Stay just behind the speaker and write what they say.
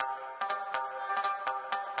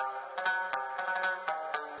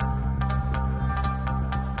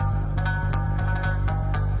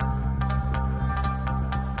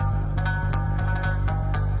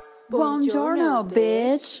Buongiorno,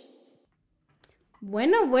 bitch.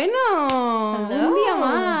 Bueno, bueno. Hello. Un día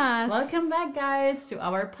más. Welcome back, guys, to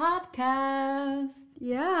our podcast.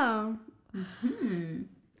 Yeah.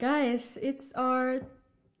 Guys, it's our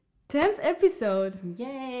 10th episode.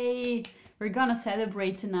 Yay! We're gonna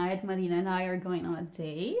celebrate tonight. Marina and I are going on a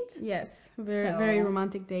date. Yes, very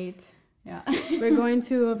romantic date. Yeah. We're going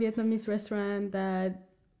to a Vietnamese restaurant that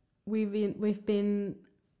we've been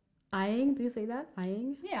eyeing. Do you say that?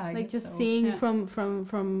 Eyeing? Yeah, I like guess just so. seeing Yeah.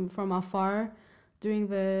 from afar during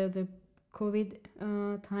the COVID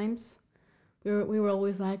times. We were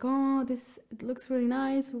always like, oh, it looks really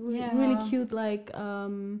nice, Yeah. really cute, like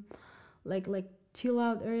chill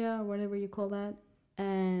out area or whatever you call that.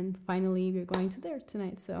 And finally, we're going to there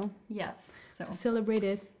tonight, so Yes. So to celebrate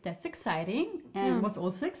it. that's exciting. And Yeah. what's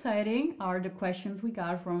also exciting are the questions we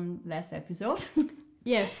got from last episode.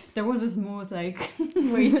 Yes. There was a smooth way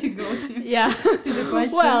to go to Yeah. to the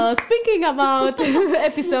questions. Well, speaking about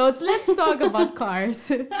episodes, let's talk about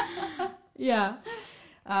cars. Yeah.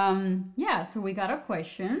 So we got a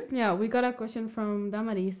question. Yeah, we got a question from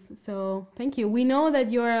Damaris. So thank you. We know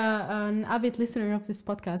that you're an avid listener of this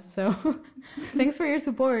podcast. So thanks for your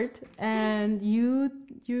support. And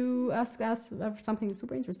you asked us something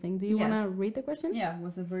super interesting. Do you Yes. want to read the question? Yeah, it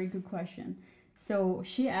was a very good question. So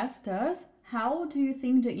she asked us, how do you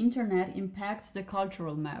think the internet impacts the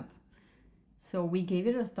cultural map? So we gave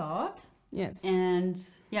it a thought. Yes. And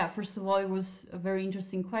yeah, first of all, it was a very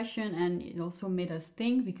interesting question, and it also made us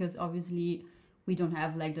think, because obviously we don't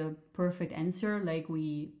have like the perfect answer. Like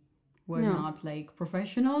we're No. not like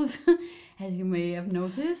professionals, as you may have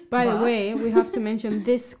noticed. By the but- way, we have to mention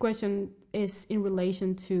this question is in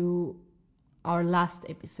relation to our last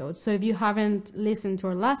episode. So if you haven't listened to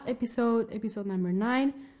our last episode number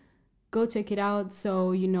 9, go check it out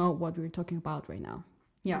so you know what we're talking about right now.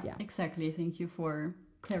 yeah, Yeah. exactly. Thank you for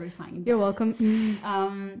clarifying. You're that. welcome.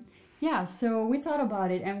 So we thought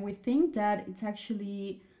about it, and we think that it's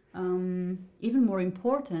actually even more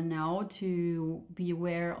important now to be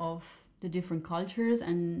aware of the different cultures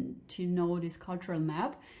and to know this cultural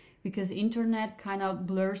map, because internet kind of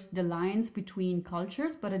blurs the lines between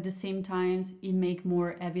cultures, but at the same time it makes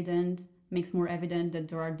more evident that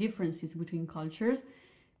there are differences between cultures.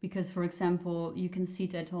 Because, for example, you can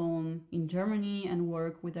sit at home in Germany and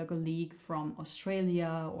work with a colleague from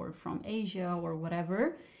Australia or from Asia or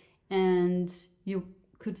whatever, and you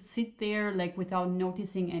could sit there like without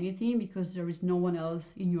noticing anything because there is no one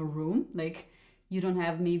else in your room. Like you don't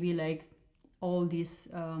have maybe like all these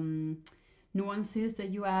nuances that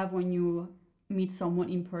you have when you meet someone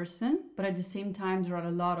in person, but at the same time there are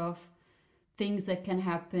a lot of things that can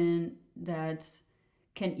happen that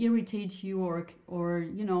can irritate you or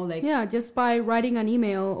you know, like Yeah, just by writing an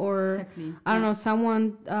email or exactly. I don't know,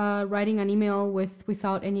 someone writing an email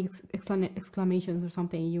without any exclamations or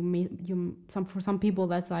something. For some people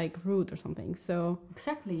that's like rude or something. So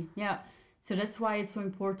Exactly, yeah. So that's why it's so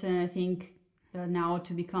important, I think, now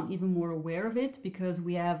to become even more aware of it, because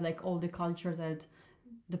we have like all the cultures at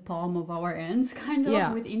the palm of our hands, kind of,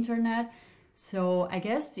 Yeah. with internet. So I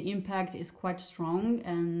guess the impact is quite strong,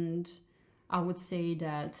 and I would say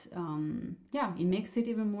that, it makes it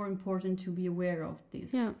even more important to be aware of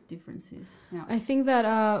these Yeah. differences. Yeah. I think that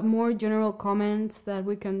a more general comment that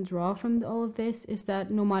we can draw from all of this is that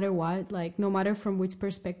no matter what, like no matter from which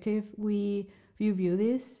perspective we view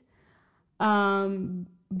this,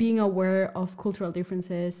 being aware of cultural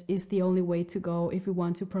differences is the only way to go if we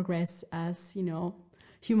want to progress as,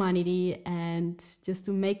 humanity, and just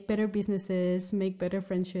to make better businesses, make better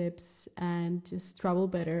friendships, and just travel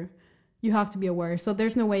better. You have to be aware. So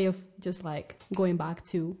there's no way of just like going back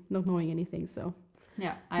to not knowing anything. So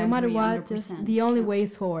Yeah, I no matter agree what, 100%. just the only way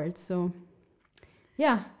is forward. So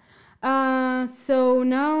yeah. So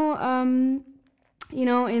now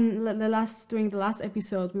during the last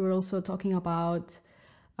episode we were also talking about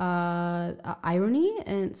irony,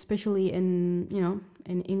 and especially in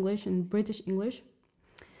English and British English.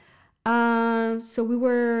 So we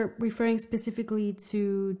were referring specifically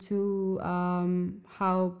to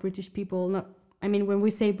how British people, when we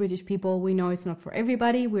say British people, we know it's not for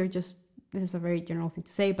everybody. This is a very general thing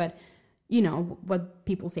to say, but you know what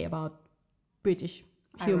people say about British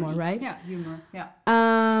humor, Irony. right? Yeah, humor, yeah.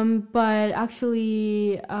 But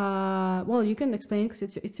actually, you can explain it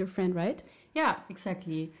because it's your friend, right? Yeah,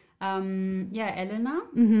 exactly. Elena.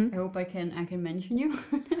 Mm-hmm. I hope I can mention you.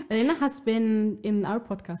 Elena has been in our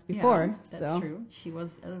podcast before. Yeah, that's so. true. She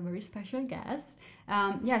was a very special guest.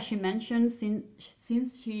 She mentioned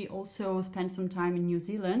since she also spent some time in New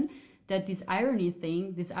Zealand, that this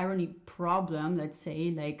irony problem, let's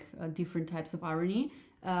say, like different types of irony,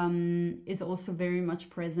 is also very much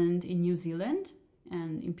present in New Zealand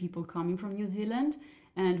and in people coming from New Zealand.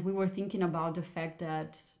 And we were thinking about the fact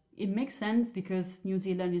that it makes sense because New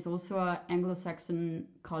Zealand is also an Anglo-Saxon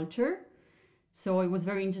culture. So it was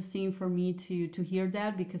very interesting for me to hear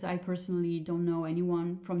that, because I personally don't know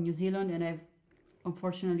anyone from New Zealand, and I've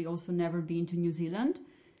unfortunately also never been to New Zealand.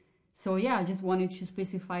 So yeah, I just wanted to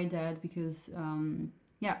specify that because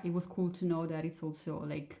it was cool to know that it's also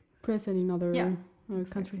like present in other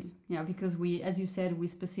countries. Yeah, because we, as you said, we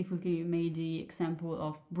specifically made the example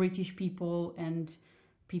of British people and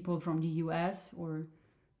people from the US or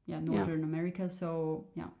Northern America. So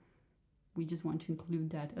yeah, we just want to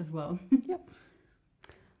include that as well. Yep.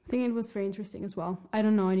 I think it was very interesting as well. I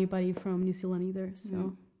don't know anybody from New Zealand either,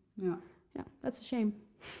 so yeah, that's a shame.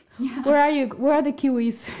 Yeah. Where are you? Where are the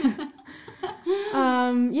Kiwis?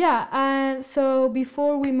 So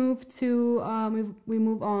before we move to we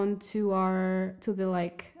move on to the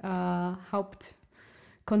like Haupt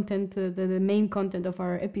content, the main content of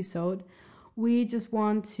our episode, we just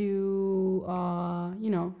want to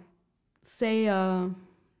say a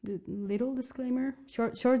little disclaimer,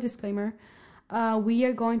 short disclaimer. We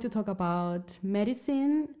are going to talk about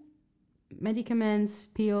medicine, medicaments,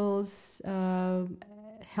 pills,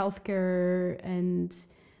 healthcare, and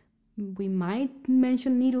we might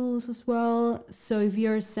mention needles as well. So if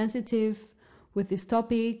you're sensitive with this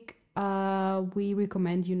topic, we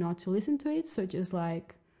recommend you not to listen to it. So just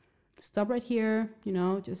like stop right here,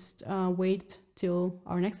 just wait till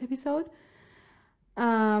our next episode.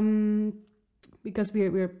 Because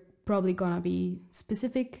we're probably gonna be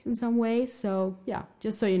specific in some way. So yeah,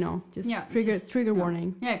 just so you know, trigger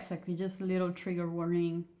warning. Yeah, exactly. Just a little trigger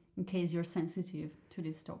warning in case you're sensitive to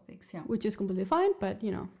these topics. Yeah, which is completely fine, but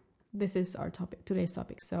this is our topic, today's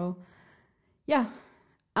topic. So yeah.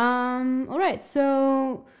 All right.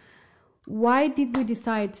 So why did we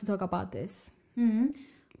decide to talk about this? Mm-hmm.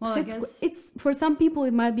 Well, I guess it's for some people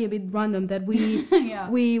it might be a bit random that we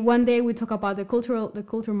we one day we talk about the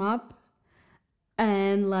culture map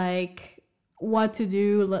and like what to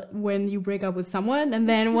do when you break up with someone, and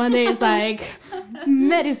then one day it's like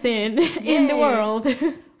medicine in the world.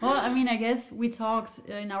 Well, I mean, I guess we talked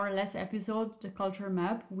in our last episode, the culture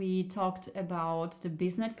map, we talked about the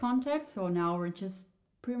business context. So now we're just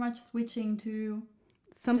pretty much switching to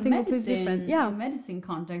something completely different. Yeah, the medicine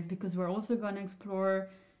context, because we're also going to explore,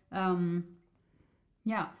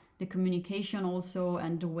 the communication also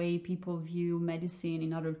and the way people view medicine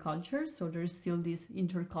in other cultures. So there's still this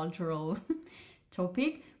intercultural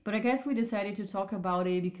topic. But I guess we decided to talk about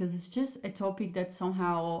it because it's just a topic that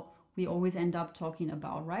somehow we always end up talking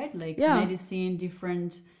about, right? Like medicine,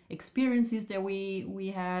 different experiences that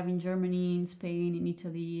we have in Germany, in Spain, in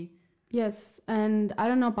Italy. Yes, and I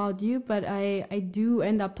don't know about you, but I do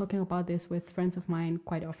end up talking about this with friends of mine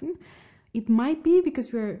quite often. It might be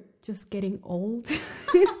because we're just getting old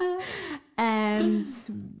and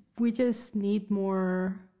we just need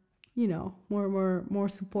more, more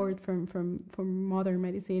support from modern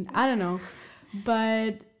medicine. I don't know,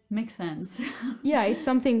 but makes sense. Yeah, it's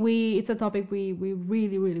a topic we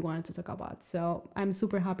really, really wanted to talk about. So I'm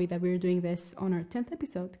super happy that we're doing this on our 10th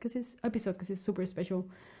episode because it's super special.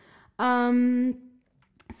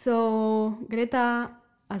 So Greta,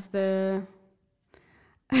 as the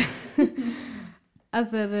I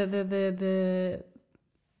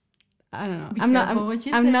don't know. I'm not.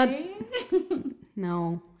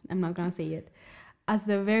 No, I'm not gonna say it. As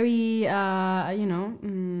the very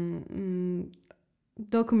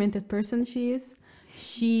documented person she is,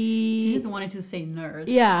 she just wanted to say nerd.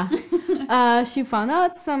 Yeah. She found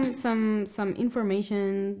out some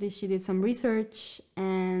information. She did some research,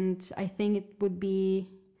 and I think it would be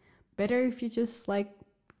better if you just start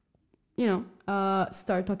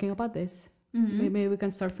talking about this. Mm-hmm. Maybe we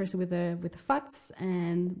can start first with the facts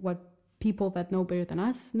and what people that know better than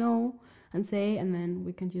us know and say, and then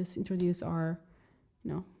we can just introduce our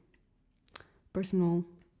personal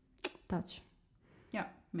touch. Yeah,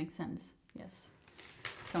 makes sense. Yes.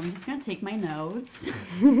 So I'm just gonna take my notes.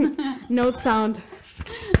 Note sound.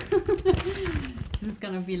 This is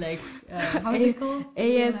gonna be like how is it called?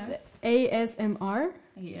 ASMR. ASMR.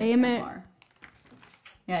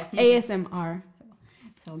 Yeah, ASMR.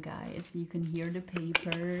 So guys, you can hear the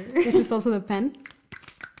paper. This is also the pen.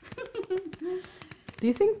 Do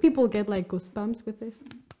you think people get like goosebumps with this?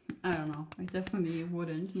 I don't know. I definitely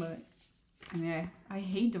wouldn't, but I mean, I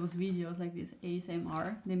hate those videos like this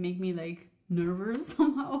ASMR. They make me like nervous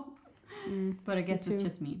somehow. But I guess it's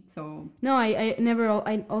just me. So no, I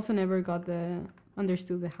also never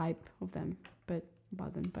understood the hype of them, but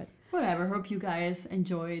whatever. Hope you guys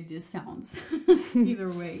enjoyed these sounds.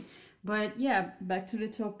 Either way. But yeah, back to the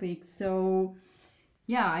topic. So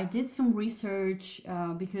yeah, I did some research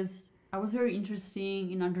because I was very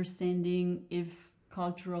interested in understanding if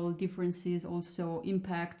cultural differences also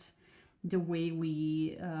impact the way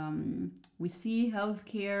we see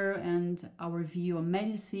healthcare and our view on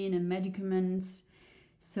medicine and medicaments.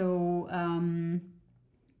 So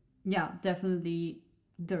yeah, definitely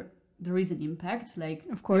there is an impact. Like,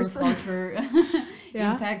 Of course. your culture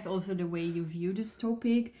Yeah. impacts also the way you view this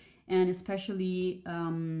topic, and especially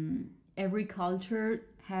every culture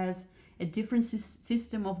has a different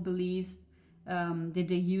system of beliefs that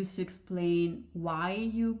they use to explain why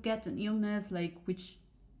you get an illness, like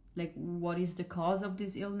what is the cause of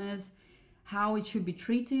this illness, how it should be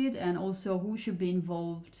treated, and also who should be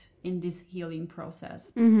involved in this healing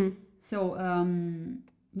process. So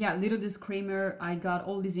yeah, little disclaimer, I got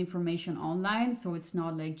all this information online, so it's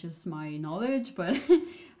not like just my knowledge, but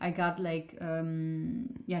I got like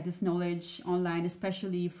this knowledge online,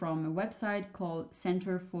 especially from a website called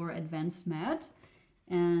Center for Advanced Med,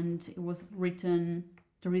 and it was written,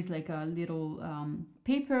 there is like a little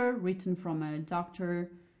paper written from a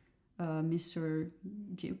doctor, Mr.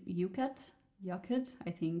 Yucat,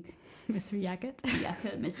 I think. Mr. Yacket.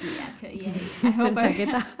 Mr. Yacket, yeah. Mr.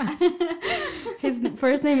 Chaqueta. His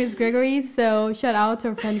first name is Gregory, so shout out to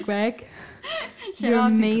our friend Greg. Shout You're out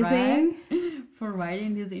to amazing. Greg for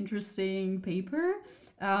writing this interesting paper.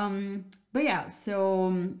 But yeah,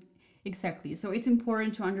 so exactly. So it's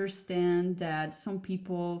important to understand that some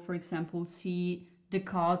people, for example, see the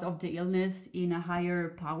cause of the illness in a higher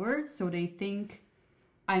power. So they think,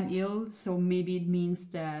 I'm ill, so maybe it means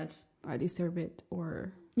that I deserve it,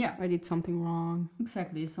 or yeah, I did something wrong.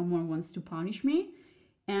 exactly, someone wants to punish me.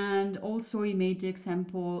 And also he made the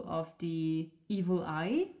example of the evil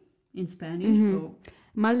eye in Spanish, so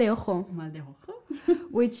Mal de ojo, mal de ojo.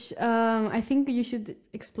 which I think you should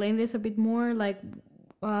explain this a bit more. Like,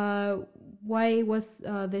 why was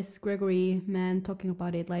this Gregory man talking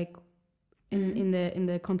about it? Like, in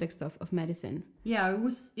the context of medicine. Yeah,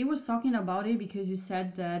 it was talking about it because he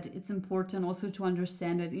said that it's important also to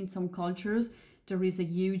understand that in some cultures there is a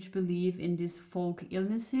huge belief in these folk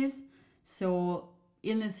illnesses. So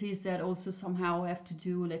illnesses that also somehow have to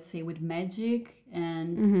do, let's say, with magic,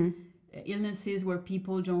 and illnesses where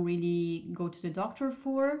people don't really go to the doctor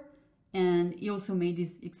for. And he also made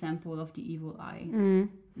this example of the evil eye. Do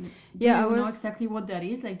you know exactly what that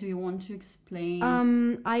is? Like, do you want to explain?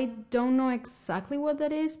 I don't know exactly what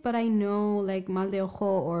that is, but I know like mal de ojo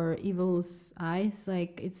or evil's eyes.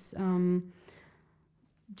 Like, it's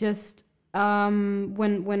just when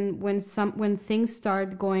things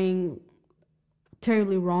start going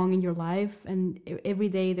terribly wrong in your life, and every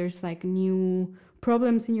day there's like new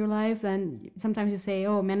problems in your life, then sometimes you say,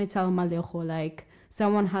 oh, me han echado mal de ojo, like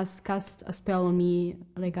someone has cast a spell on me,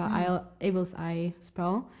 like a evil's eye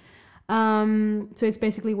spell. So it's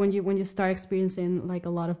basically when you start experiencing like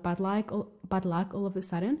a lot of bad luck all of a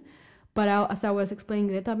sudden. But as I was explaining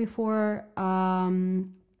Greta before,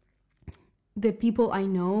 the people I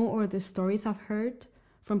know or the stories I've heard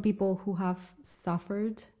from people who have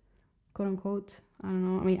suffered, quote unquote, I don't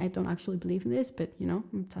know, I mean, I don't actually believe in this, but you know,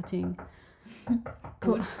 I'm touching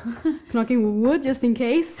knocking wood just in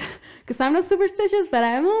case, because I'm not superstitious, but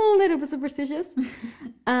I'm a little bit superstitious.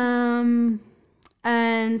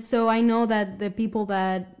 And so I know that the people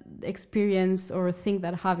that experience or think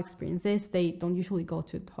that have experienced this, they don't usually go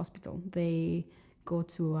to the hospital. They go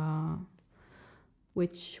to a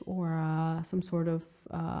witch or some sort of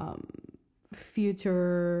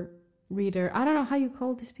future reader. I don't know how you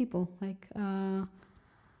call these people. Like,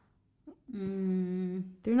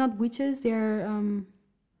 they're not witches. They're I don't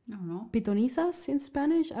know. pitonisas in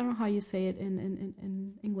Spanish. I don't know how you say it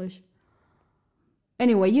in English.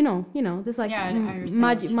 Anyway, you know, there's like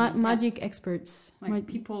magic experts, like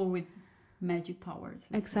people with magic powers.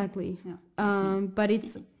 Exactly. Yeah.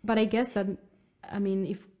 But I guess that, I mean,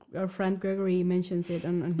 if our friend Gregory mentions it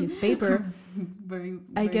on his paper, very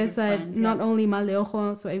I guess good that friend, not only mal de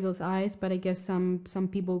ojo, so evil's eyes, but I guess some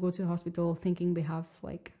people go to the hospital thinking they have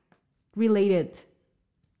like related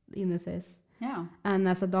illnesses. Yeah. And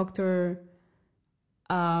as a doctor,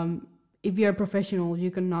 if you're a professional, you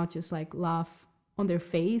cannot just like laugh on their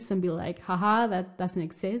face and be like, haha, that doesn't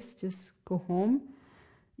exist, just go home.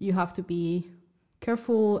 You have to be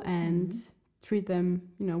careful and treat them,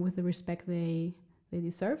 with the respect they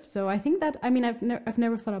deserve. So I think that, I mean, I've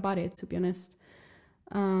never thought about it, to be honest.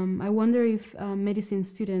 I wonder if medicine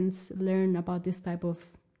students learn about this type of,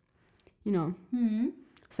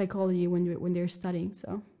 psychology when they're studying.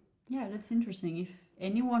 So yeah, that's interesting. If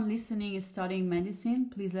anyone listening is studying medicine,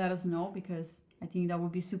 please let us know, because I think that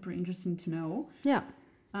would be super interesting to know. Yeah.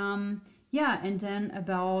 Yeah, and then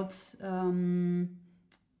about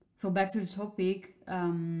so back to the topic,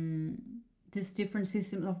 this different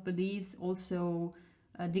system of beliefs also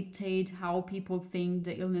dictate how people think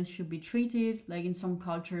the illness should be treated. Like in some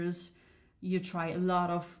cultures, you try a lot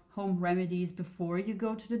of home remedies before you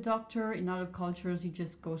go to the doctor. In other cultures, you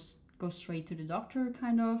just go straight to the doctor,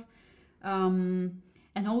 kind of.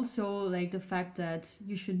 And also like the fact that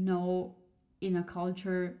you should know in a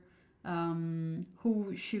culture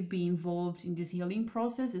who should be involved in this healing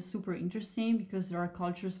process is super interesting, because there are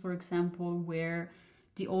cultures, for example, where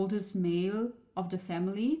the oldest male of the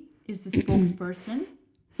family is the spokesperson.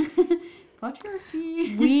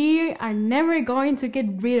 Patriarchy. We are never going to get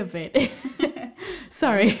rid of it.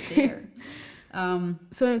 Sorry. It's there.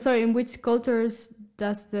 So sorry, in which cultures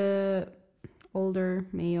does the older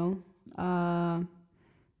male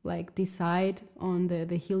like decide on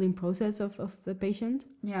the healing process of the patient?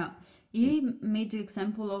 Yeah, he made the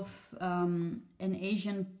example of an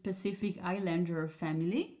Asian Pacific Islander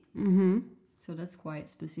family. Mm-hmm. So that's quite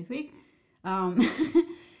specific.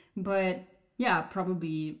 But yeah,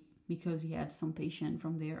 probably because he had some patient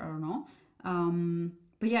from there, I don't know.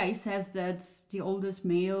 But yeah, he says that the oldest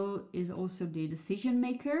male is also the decision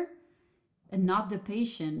maker and not the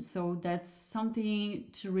patient. So that's something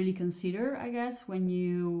to really consider, I guess, when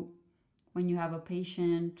you have a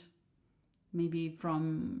patient maybe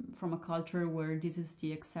from a culture where this is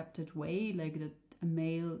the accepted way, like that a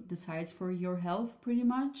male decides for your health pretty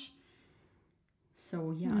much.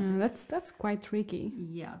 So yeah, that's quite tricky.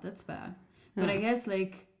 Yeah, that's bad. But I guess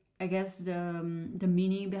the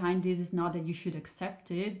meaning behind this is not that you should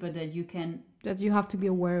accept it, but that you can, that you have to be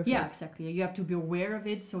aware of it. Yeah, exactly. You have to be aware of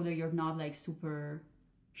it so that you're not like super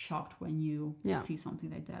shocked when you see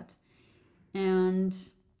something like that. And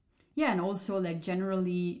yeah, and also like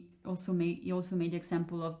generally he also made the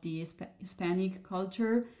example of the Hispanic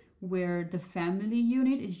culture, where the family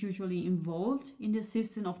unit is usually involved in the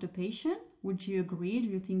system of the patient. Would you agree? Do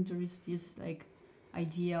you think there is this like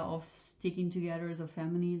idea of sticking together as a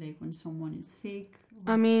family, like when someone is sick?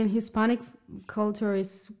 I mean, Hispanic culture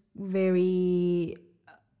is very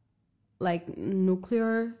like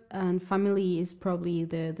nuclear, and family is probably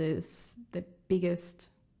the biggest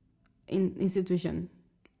institution,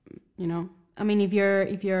 you know. I mean, if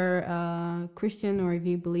you're Christian, or if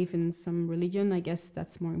you believe in some religion, I guess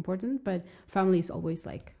that's more important, but family is always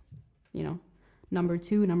like, you know, number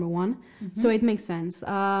 2, number 1. Mm-hmm. So it makes sense.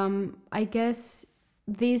 I guess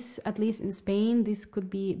this, at least in Spain, this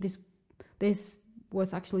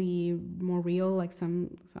was actually more real like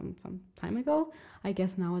some time ago. I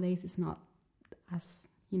guess nowadays it's not as,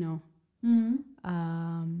 you know,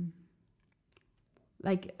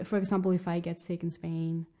 like for example, if I get sick in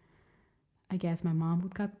Spain, I guess my mom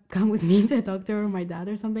would come with me to the doctor, or my dad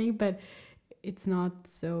or something, but it's not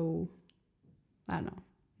so, I don't know,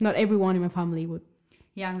 not everyone in my family would.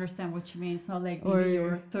 Yeah, I understand what you mean. It's not like maybe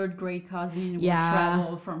your third grade cousin would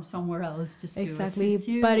travel from somewhere else just to assist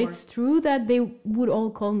you. But it's true that they would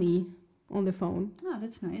all call me on the phone. Oh,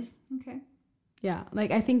 that's nice. Okay. Yeah,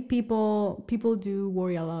 like I think people do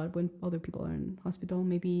worry a lot when other people are in hospital.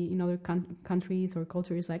 Maybe in other countries or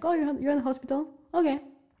cultures, like, oh, you're in the hospital? Okay,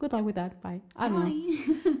 good luck with that. Bye. I don't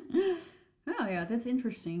know. Oh, yeah, that's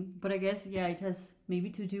interesting. But I guess, yeah, it has maybe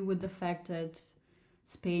to do with the fact that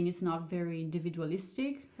Spain is not very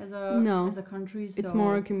individualistic as a country. So it's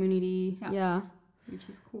more community. Yeah. Which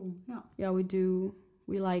is cool. Yeah. Yeah,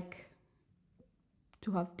 we like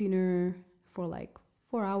to have dinner for like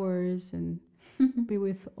 4 hours and be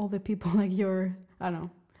with all the people, like your, I don't know,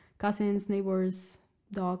 cousins, neighbors,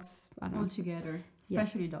 dogs, I don't know. All together,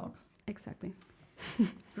 especially dogs. Exactly.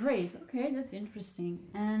 Great. Okay, that's interesting.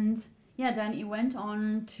 And yeah, then he went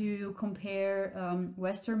on to compare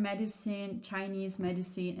Western medicine, Chinese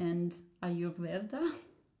medicine, and Ayurveda.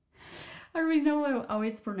 I don't really know how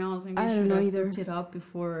it's pronounced. Maybe I should have looked it up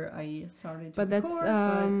before I started. But that's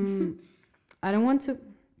I don't want to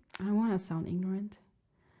sound ignorant.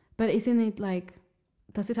 But isn't it like,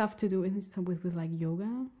 does it have to do with like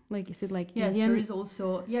yoga? Like, is it like yes, Indian? There is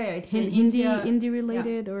also it's Hindi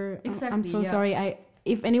related or exactly. I'm so sorry.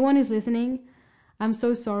 If anyone is listening, I'm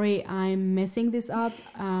so sorry. I'm messing this up.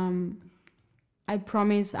 I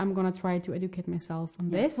promise I'm gonna try to educate myself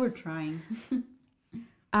on this. We're trying.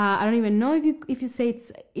 I don't even know if you say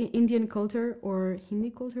it's Indian culture or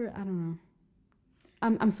Hindi culture. I don't know.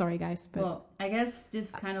 I'm sorry, guys. But well, I guess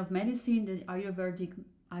this kind of medicine, the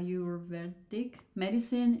Ayurvedic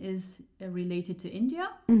medicine, is related to India.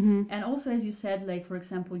 Mm-hmm. And also, as you said, like for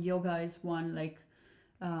example, yoga is one like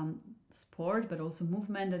sport, but also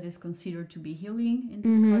movement that is considered to be healing in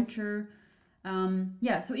this culture.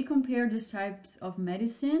 So he compared these types of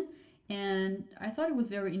medicine, and I thought it was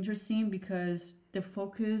very interesting because the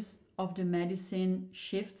focus of the medicine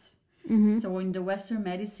shifts. So in the Western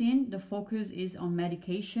medicine, the focus is on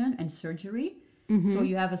medication and surgery. So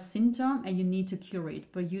you have a symptom and you need to cure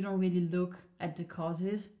it, but you don't really look at the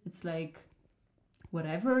causes. It's like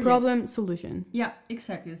whatever. Problem, solution. Yeah,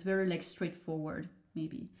 exactly. It's very like straightforward,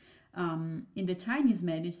 maybe. In the Chinese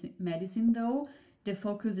medicine, though, the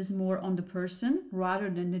focus is more on the person rather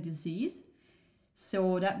than the disease.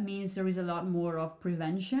 So that means there is a lot more of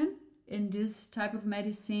prevention in this type of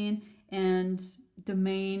medicine, and the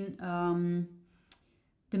main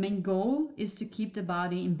goal is to keep the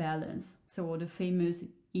body in balance. So the famous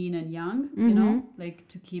yin and yang, you know, like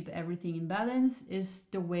to keep everything in balance is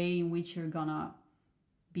the way in which you're gonna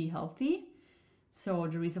be healthy. So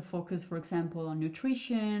there is a focus, for example, on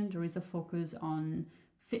nutrition. There is a focus on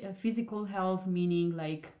physical health, meaning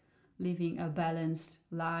like living a balanced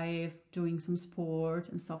life, doing some sport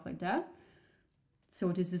and stuff like that.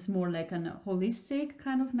 So this is more like an holistic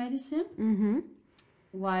kind of medicine.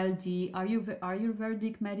 While the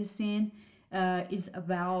Ayurvedic medicine is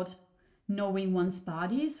about knowing one's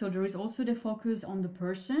body. So there is also the focus on the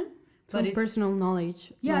person. So personal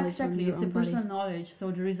knowledge. Yeah, exactly. It's the personal knowledge.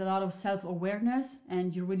 So there is a lot of self-awareness,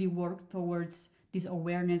 and you really work towards this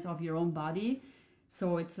awareness of your own body.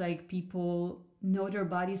 So it's like people know their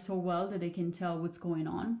body so well that they can tell what's going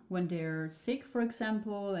on when they're sick, for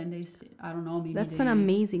example, and they, I don't know, maybe that's an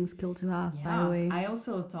amazing skill to have, by the way. I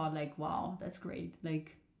also thought like, wow, that's great.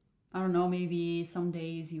 Like, I don't know, maybe some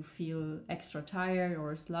days you feel extra tired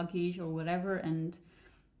or sluggish or whatever, and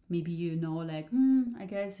maybe you know, like, I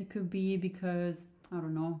guess it could be because, I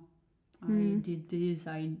don't know, I did this,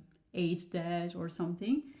 I ate that or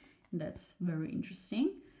something. And that's very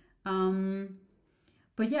interesting.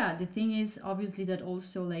 But yeah, the thing is obviously that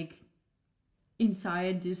also like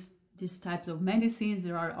inside these types of medicines,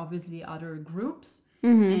 there are obviously other groups.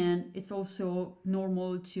 And it's also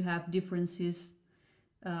normal to have differences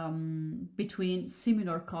between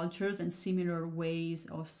similar cultures and similar ways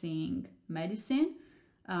of seeing medicine.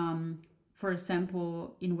 For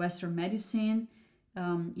example, in Western medicine,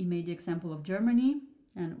 he made the example of Germany,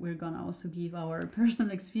 and we're gonna also give our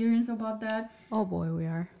personal experience about that. Oh boy, we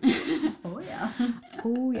are. Oh yeah.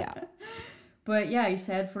 Oh yeah. But yeah, he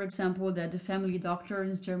said, for example, that the family doctor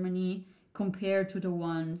in Germany, compared to the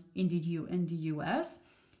ones in the US,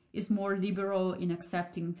 is more liberal in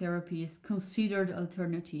accepting therapies considered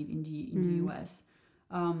alternative in the US.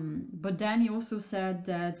 But then he also said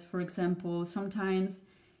that, for example, sometimes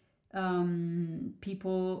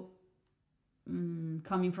people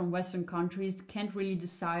coming from Western countries can't really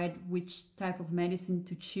decide which type of medicine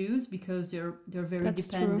to choose because they're very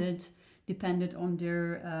dependent on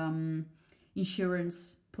their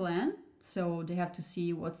insurance plan. So they have to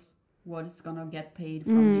see what is gonna get paid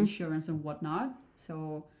from the insurance and whatnot.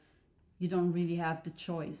 So you don't really have the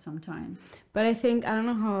choice sometimes. But I think, I don't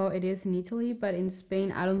know how it is in Italy, but in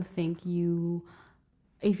Spain, I don't think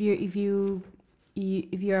if you're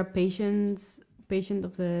a patient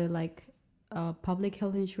of the like public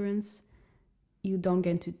health insurance, you don't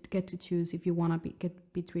get to choose if you want to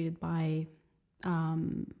be treated by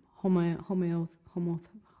homeopathic.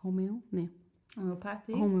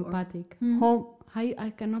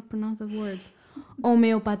 I cannot pronounce that word.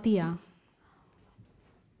 Homeopatia.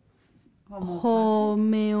 I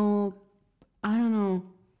don't know.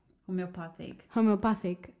 Homeopathic.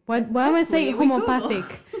 Why am I saying homeopathic?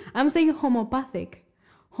 I'm saying homeopathic.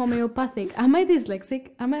 Am I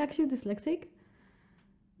dyslexic? Am I actually dyslexic?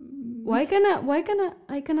 Why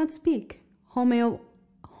I cannot speak?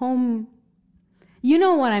 You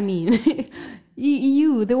know what I mean.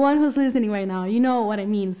 you, the one who's listening right now, you know what I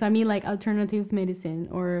mean. So I mean like alternative medicine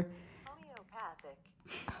or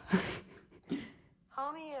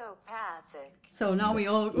Homeopathic. So now we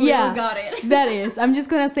all got it. That is. I'm just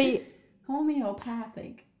gonna say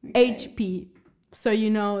homeopathic. Okay. HP. So you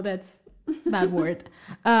know that's that word.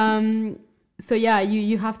 So yeah,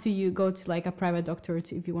 you have to go to like a private doctor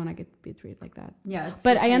if you want to be treated like that. Yeah.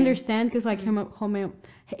 But I understand because like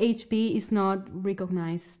HP is not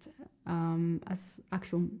recognized as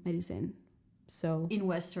actual medicine. So in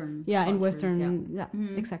Western. Yeah, cultures, in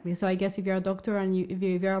Western. Exactly. So I guess if you're a doctor and if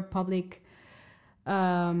you're a public,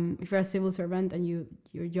 if you're a civil servant and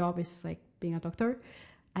your job is like being a doctor,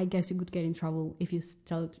 I guess you could get in trouble if you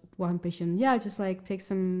tell one patient, just like take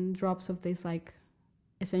some drops of this like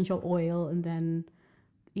essential oil and then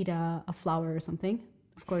eat a flower or something.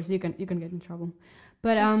 Of course, you can get in trouble.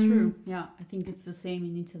 But that's true. Yeah, I think it's the same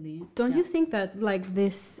in Italy. Don't you think that like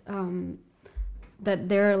this that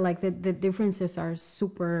there like the differences are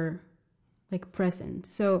super like present.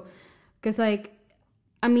 So because like,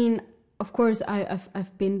 I mean, of course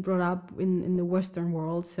I've been brought up in the Western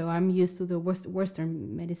world, so I'm used to the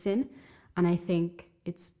Western medicine, and I think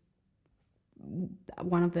it's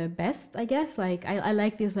one of the best, I guess. Like I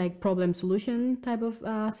like this like problem solution type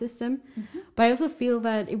of system, but I also feel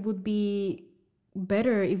that it would be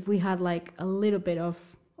better if we had like a little bit of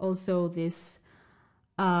also this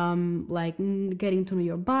like getting to know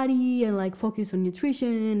your body and like focus on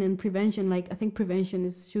nutrition and prevention. Like I think prevention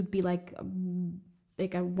should be like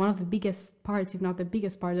one of the biggest parts, if not the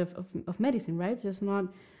biggest part of medicine, right? Just not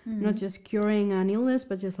just curing an illness,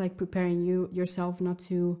 but just like preparing yourself not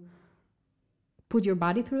to put your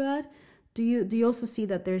body through that. Do you also see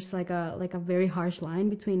that there's like a very harsh line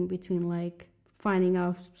between like finding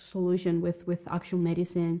a solution with actual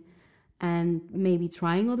medicine and maybe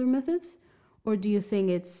trying other methods? Or do you think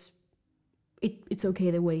it's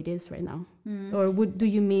okay the way it is right now? Or do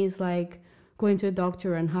you miss like going to a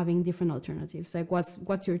doctor and having different alternatives? Like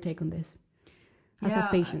what's your take on this as a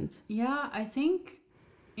patient? I think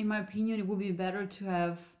in my opinion it would be better to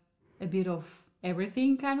have a bit of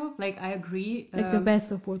everything, kind of. Like I agree, like the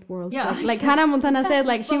best of both worlds. Yeah, like Hannah Montana said,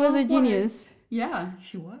 like she was a genius. Yeah,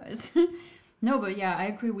 she was. No, but yeah, I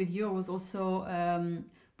agree with you. I was also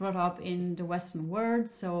brought up in the Western world,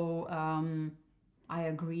 so I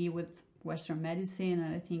agree with Western medicine,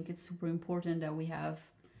 and I think it's super important that we have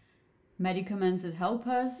medicaments that help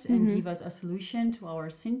us and give us a solution to our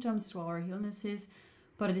symptoms, to our illnesses.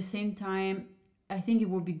 But at the same time, I think it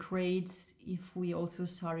would be great if we also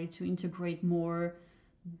started to integrate more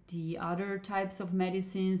the other types of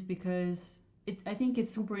medicines, because I think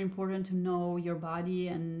it's super important to know your body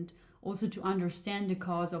and also to understand the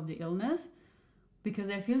cause of the illness,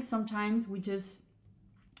 because I feel sometimes we just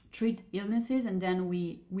treat illnesses and then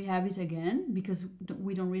we have it again because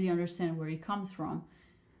we don't really understand where it comes from.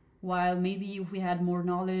 While maybe if we had more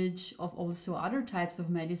knowledge of also other types of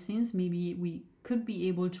medicines, maybe we could be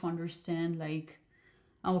able to understand like,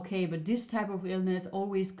 okay, but this type of illness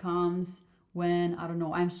always comes when, I don't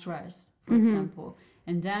know, I'm stressed, for example.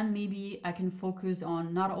 And then maybe I can focus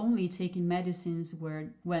on not only taking medicines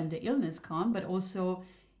when the illness comes, but also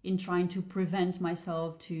in trying to prevent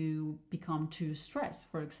myself to become too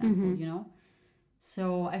stressed, for example, you know?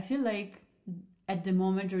 So I feel like at the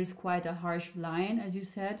moment there is quite a harsh line, as you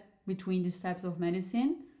said, between these types of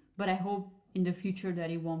medicine. But I hope in the future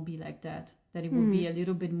that it won't be like that it will be a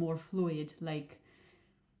little bit more fluid. Like,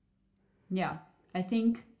 yeah, I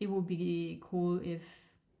think it would be cool if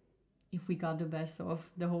we got the best of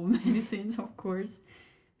the whole medicines, of course,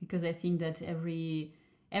 because I think that every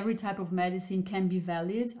type of medicine can be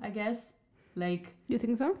valid, I guess. Like, You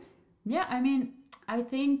think so? Yeah, I mean, I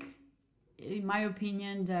think, in my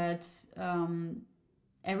opinion, that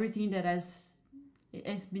everything that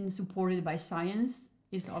has been supported by science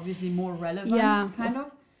is obviously more relevant, kind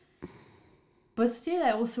of. But still,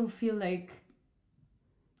 I also feel like,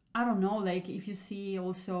 I don't know, like if you see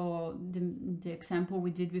also the example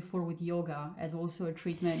we did before with yoga as also a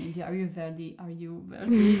treatment in the Ayurvedic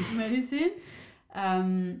medicine.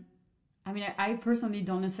 I mean, I personally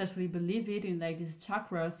don't necessarily believe it in like these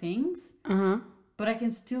chakra things, but I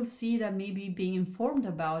can still see that maybe being informed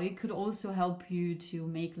about it could also help you to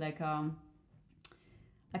make like a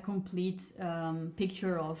complete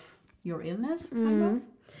picture of your illness, kind of.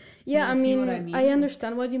 Yeah, I mean, what I mean? I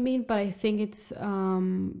understand what you mean, but I think it's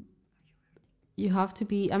you have to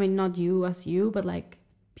be, I mean, not you as you, but like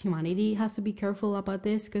humanity has to be careful about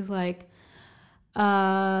this, because like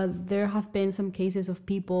there have been some cases of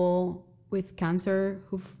people with cancer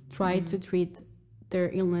who've tried to treat their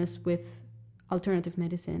illness with alternative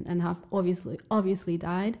medicine and have obviously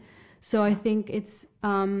died. So I think it's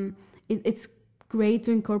great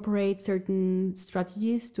to incorporate certain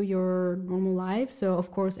strategies to your normal life. So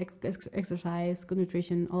of course, exercise, good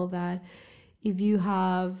nutrition, all of that. If you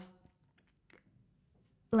have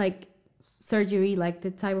like surgery, like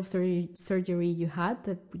the type of surgery you had,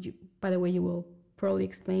 that by the way, you will probably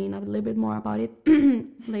explain a little bit more about it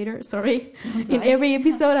later. Sorry. In every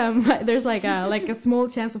episode, there's like a small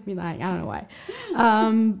chance of me dying. I don't know why.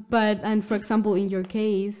 And for example, in your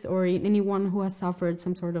case, or in anyone who has suffered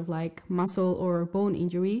some sort of like muscle or bone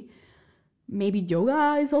injury, maybe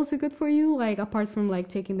yoga is also good for you. Like apart from like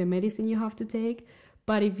taking the medicine you have to take,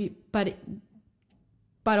 but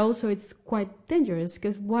also it's quite dangerous,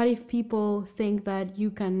 because what if people think that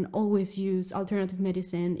you can always use alternative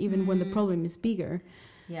medicine even when the problem is bigger?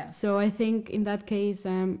 Yes. So I think in that case,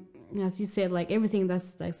 as you said, like everything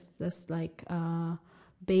that's like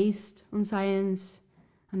based on science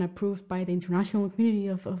and approved by the international community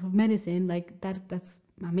of medicine, like that's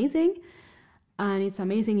amazing. and it's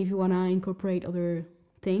amazing if you want to incorporate other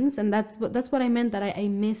things. And that's what I meant, that I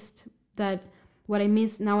missed that. What I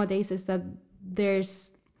miss nowadays is that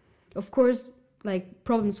there's, of course, like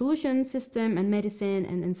problem solution system and medicine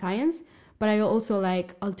and science, but I also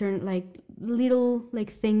like little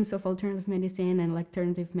like things of alternative medicine and like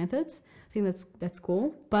alternative methods. I think that's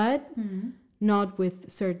cool, but not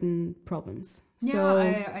with certain problems. Yeah, So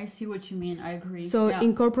I see what you mean. I agree. so yeah.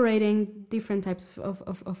 incorporating different types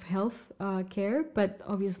of health care, but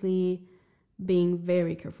obviously being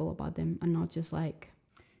very careful about them and not just like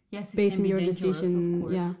Yes, it basing can be your dangerous, decision. of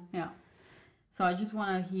course. Yeah. So I just want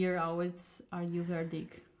to hear are you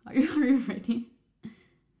verdict? Are you ready?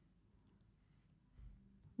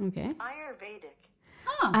 Okay. Ayurvedic.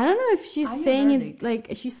 Ah, I don't know if she's saying it Ayurvedic. like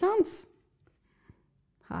she sounds.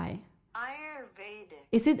 Hi. Ayurvedic.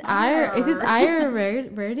 Is it Ayur.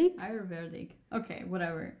 Ayurvedic? Ayurvedic. Okay,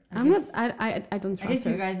 whatever. I'm not. I don't I trust guess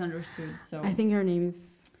you her. guys understood. So I think her name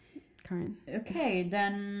is Karen. okay,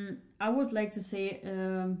 then I would like to say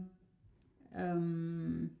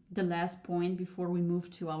the last point before we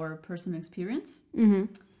move to our personal experience.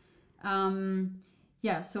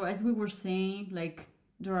 Yeah, so as we were saying, like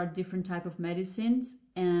there are different type of medicines,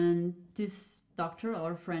 and this doctor,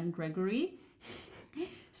 our friend Gregory,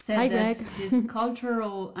 said Hi, that Greg. this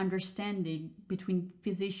cultural understanding between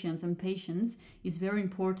physicians and patients is very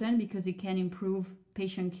important because it can improve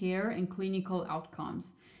patient care and clinical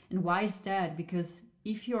outcomes. And why is that? Because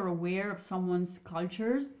if you're aware of someone's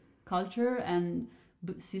culture and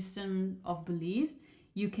system of beliefs,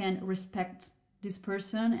 you can respect this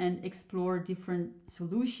person and explore different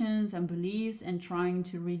solutions and beliefs and trying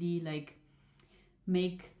to really like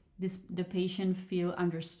make the patient feel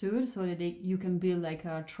understood so that you can build like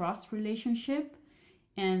a trust relationship,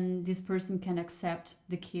 and this person can accept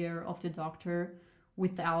the care of the doctor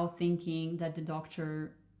without thinking that the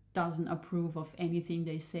doctor doesn't approve of anything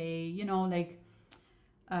they say. You know, like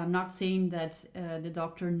I'm not saying that the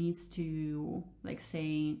doctor needs to like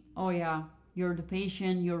say, oh yeah, you're the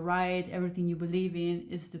patient, you're right, everything you believe in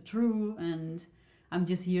is the truth, and I'm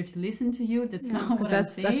just here to listen to you. That's not what I'm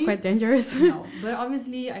saying. That's quite dangerous. No, but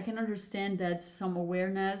obviously I can understand that some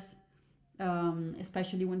awareness,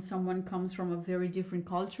 especially when someone comes from a very different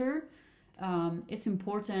culture, it's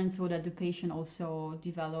important so that the patient also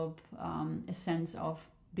develop a sense of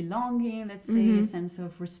belonging, let's say, a sense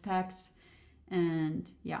of respect. And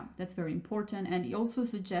yeah, that's very important. And he also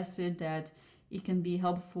suggested that it can be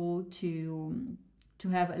helpful to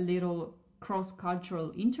have a little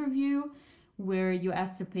cross-cultural interview where you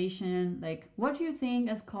ask the patient, like, what do you think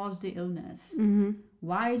has caused the illness?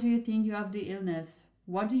 Why do you think you have the illness?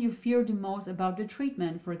 What do you fear the most about the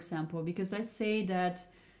treatment, for example? Because let's say that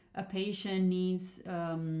a patient needs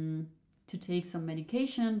to take some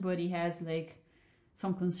medication, but he has like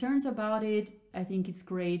some concerns about it. I think it's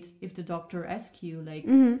great if the doctor asks you, like,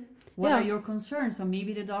 what are your concerns? So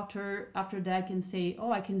maybe the doctor after that can say,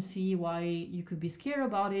 oh, I can see why you could be scared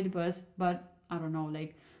about it, but I don't know,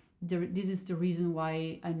 like, this is the reason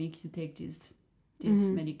why I make you take this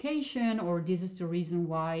medication, or this is the reason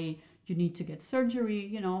why you need to get surgery.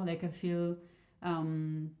 You know, like I feel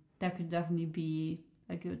that could definitely be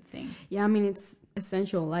a good thing. Yeah, I mean, it's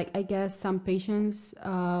essential. Like, I guess some patients,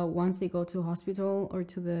 once they go to a hospital or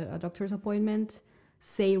to a doctor's appointment,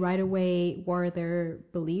 say right away what their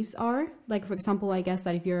beliefs are. Like, for example, I guess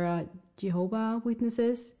that if you're a Jehovah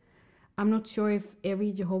Witnesses, I'm not sure if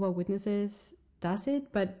every Jehovah Witnesses does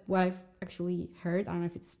it, but what I've actually heard, I don't know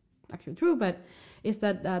if it's actually true, but is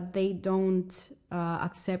that they don't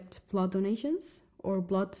accept blood donations or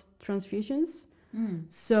blood transfusions.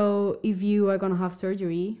 So if you are going to have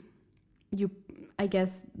surgery, I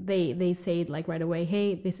guess they say it like right away,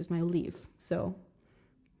 hey, this is my belief, so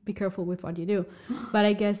be careful with what you do. But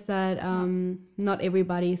I guess that not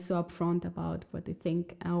everybody is so upfront about what they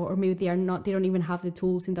think, or maybe they don't even have the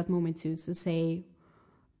tools in that moment to say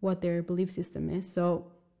what their belief system is.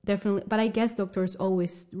 So definitely, but I guess doctors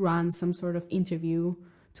always run some sort of interview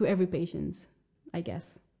to every patient, I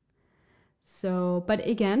guess. So, but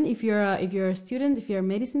again, if you're a student, if you're a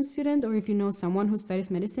medicine student, or if you know someone who studies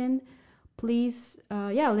medicine, please,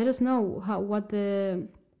 let us know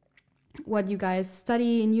what you guys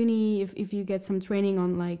study in uni. If you get some training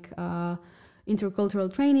on like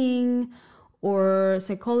intercultural training or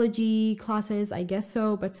psychology classes, I guess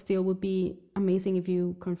so, but still would be amazing if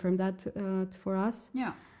you confirm that for us.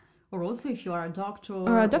 Yeah. Or also if you are a doctor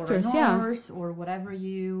or a nurse, or whatever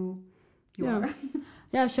you are.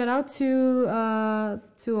 Yeah, shout out to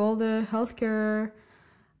all the healthcare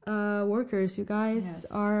workers. You guys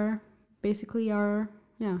are basically our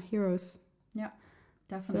heroes. Yeah.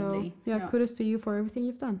 definitely. So yeah, kudos to you for everything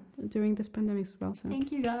you've done during this pandemic as well. So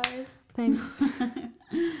Thank you, guys. thanks.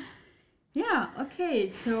 Yeah, okay,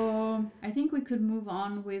 so I think we could move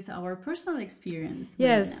on with our personal experience.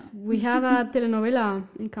 Yes, we have a telenovela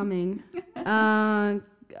incoming.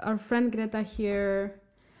 Our friend Greta here.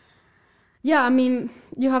 Yeah, I mean,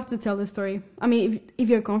 you have to tell the story. I mean, if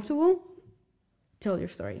you're comfortable, tell your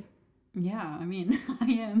story. Yeah, I mean,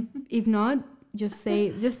 I am. If not, just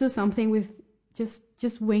do something with,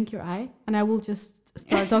 just wink your eye, and I will just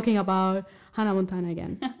start talking about Hannah Montana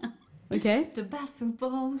again. Okay? The best of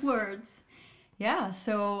both worlds. Yeah,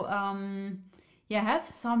 so I have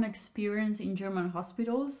some experience in German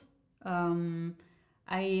hospitals.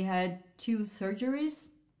 I had 2 surgeries,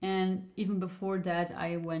 and even before that,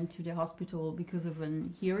 I went to the hospital because of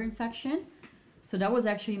an ear infection. So that was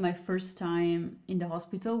actually my first time in the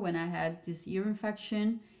hospital when I had this ear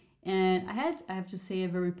infection. And I have to say, a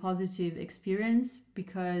very positive experience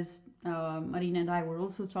because Marina and I were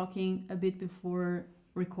also talking a bit before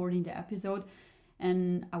recording the episode.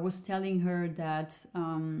 And I was telling her that,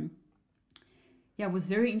 it was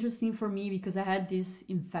very interesting for me because I had this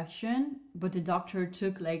infection, but the doctor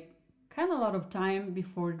took like kind of a lot of time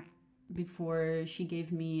before she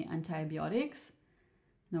gave me antibiotics.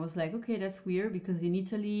 And I was like, okay, that's weird because in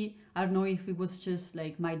Italy, I don't know if it was just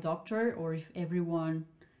like my doctor or if everyone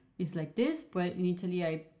is like this, but in Italy,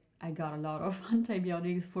 I got a lot of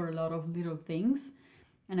antibiotics for a lot of little things.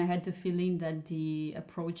 And I had the feeling that the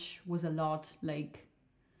approach was a lot like,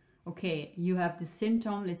 okay, you have the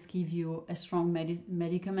symptom, let's give you a strong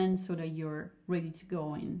medicament so that you're ready to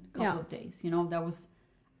go in a couple of days. You know,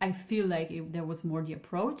 I feel like that was more the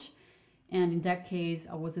approach. And in that case,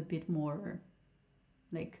 I was a bit more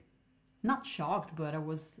like, not shocked, but I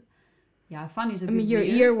found it a bit weird. Your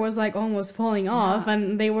ear was like almost falling off,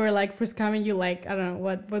 and they were like prescribing you like, I don't know,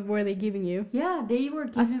 what were they giving you? Yeah, they were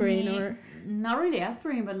giving aspirin me, or not really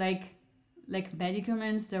aspirin, but like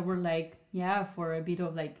medicaments that were like, for a bit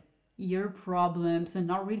of like ear problems and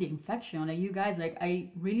not really infection. Like you guys, like I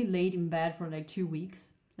really laid in bed for like 2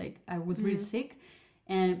 weeks. Like I was really sick.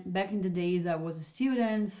 And back in the days I was a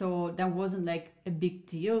student, so that wasn't like a big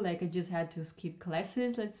deal. Like I just had to skip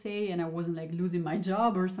classes, let's say, and I wasn't like losing my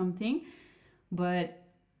job or something. But,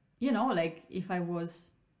 you know, like if I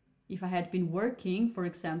had been working, for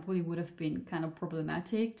example, it would have been kind of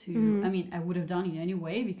problematic to, I mean, I would have done it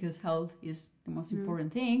anyway because health is the most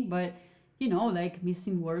important thing. But, you know, like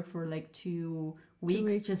missing work for like 2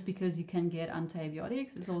 weeks just because you can get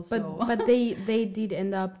antibiotics is also... But they did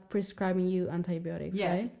end up prescribing you antibiotics,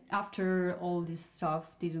 yes, right? After all this stuff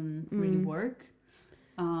didn't really work,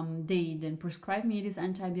 they then prescribed me these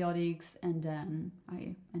antibiotics, and then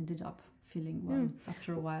I ended up feeling well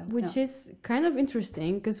after a while. Which is kind of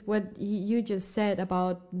interesting because what you just said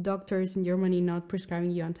about doctors in Germany not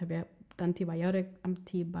prescribing you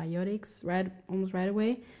antibiotics almost right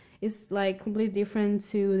away is like completely different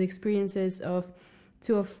to the experiences of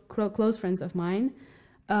 2 close friends of mine.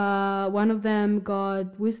 One of them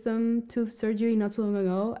got wisdom tooth surgery not so long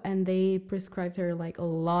ago, and they prescribed her like a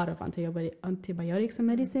lot of antibiotics and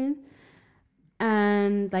medicine,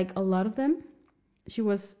 and like a lot of them.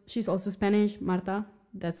 She's also Spanish, Marta.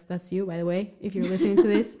 That's you, by the way, if you're listening to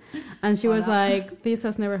this. And she was like, this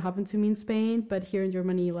has never happened to me in Spain, but here in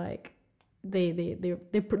Germany, like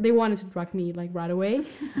they wanted to drug me like right away.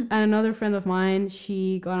 And another friend of mine,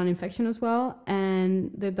 she got an infection as well,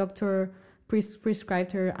 and the doctor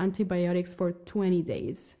prescribed her antibiotics for 20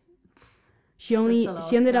 days. She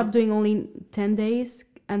ended up doing only 10 days,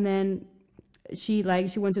 and then she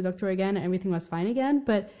went to the doctor again and everything was fine again.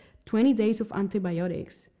 But 20 days of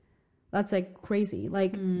antibiotics, that's like crazy.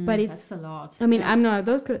 Like, but it's that's a lot. I mean, I'm not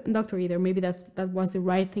a doctor either. Maybe that was the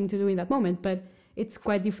right thing to do in that moment, but it's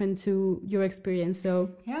quite different to your experience.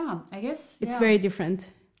 So yeah, I guess it's very different.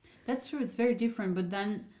 That's true. It's very different. But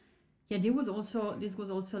then, this was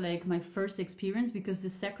also like my first experience, because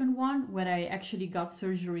the second one, where I actually got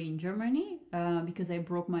surgery in Germany, because I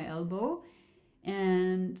broke my elbow,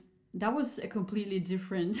 and that was a completely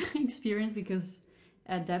different experience, because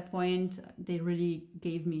at that point they really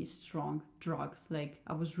gave me strong drugs. Like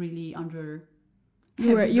I was really under.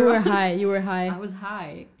 You were high. I was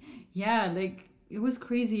high. Yeah, like it was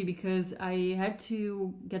crazy because I had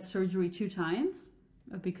to get surgery 2 times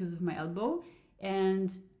because of my elbow,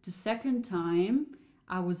 and the second time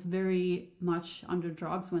I was very much under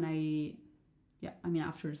drugs when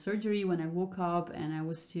after the surgery, when I woke up, and I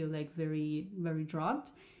was still like very, very drugged,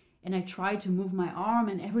 and I tried to move my arm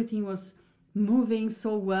and everything was moving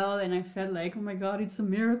so well, and I felt like, oh my god, it's a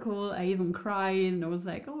miracle. I even cried and I was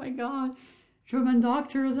like, oh my god. German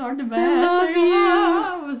doctors are the best. love Like, you.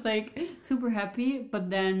 I was like super happy, but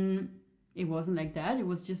then it wasn't like that. It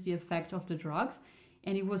was just the effect of the drugs.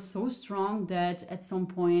 And it was so strong that at some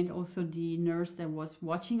point also the nurse that was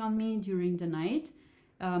watching on me during the night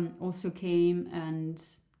also came and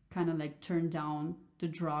kind of like turned down the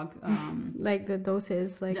drug. Like the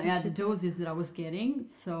doses, like The doses that I was getting.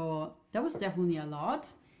 So that was definitely a lot.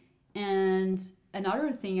 And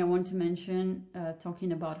another thing I want to mention,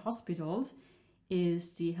 talking about hospitals, is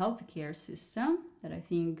the healthcare system that I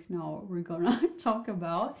think now we're gonna talk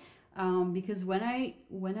about. Because when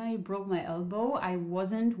I broke my elbow, I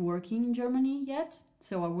wasn't working in Germany yet,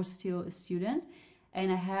 so I was still a student,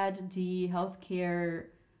 and I had the healthcare,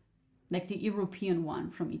 like the European one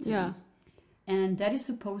from Italy. Yeah. And that is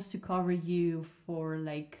supposed to cover you for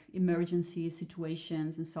like emergency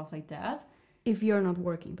situations and stuff like that. If you're not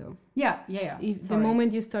working though. Yeah. If the Sorry.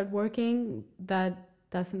 moment you start working, that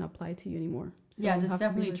doesn't apply to you anymore. So Yeah, you that's have to be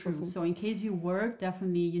definitely really true. careful. So in case you work,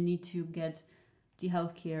 definitely you need to get the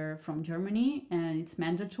healthcare from Germany, and it's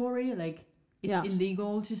mandatory. Like it's Yeah.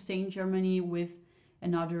 illegal to stay in Germany with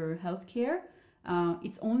another healthcare.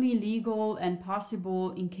 It's only legal and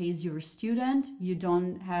possible in case you're a student, you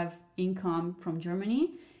don't have income from Germany.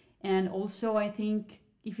 And also, I think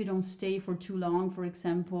if you don't stay for too long, for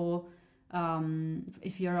example,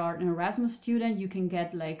 if you're an Erasmus student, you can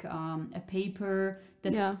get like a paper.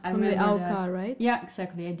 That's, Yeah, I from the remember that. ALCA, right? Yeah,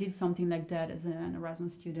 exactly. I did something like that as an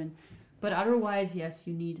Erasmus student. But otherwise, yes,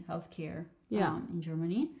 you need healthcare Yeah. In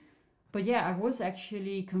Germany. But yeah, I was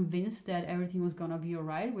actually convinced that everything was gonna be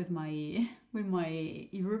alright with my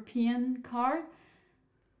European card,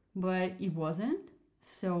 but it wasn't.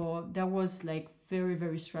 So that was like very,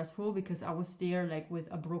 very stressful because I was there like with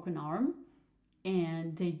a broken arm,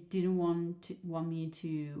 and they didn't want me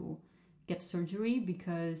to get surgery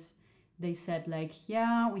because they said like,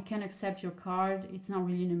 yeah, we can accept your card. It's not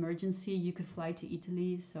really an emergency. You could fly to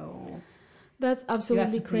Italy, so That's you have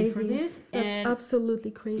absolutely to pay for crazy. this. That's And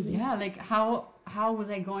absolutely crazy. yeah, like how was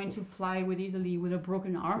I going to fly with Italy with a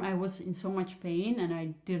broken arm? I was in so much pain and I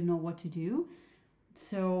didn't know what to do.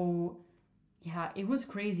 So yeah, it was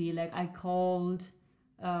crazy. Like I called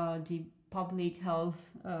the public health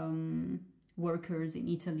workers in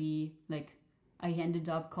Italy. Like I ended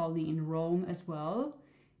up calling in Rome as well,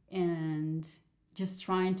 and just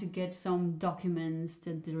trying to get some documents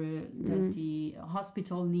that the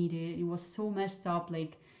hospital needed. It was so messed up.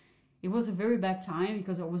 Like it was a very bad time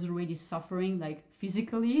because I was already suffering like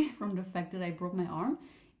physically from the fact that I broke my arm,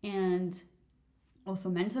 and also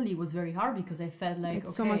mentally it was very hard because I felt like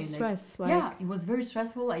It's so much like, stress. Like, yeah, it was very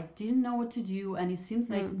stressful. I didn't know what to do, and it seems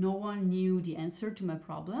like Mm. no one knew the answer to my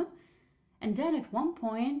problem. And then at one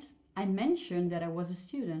point I mentioned that I was a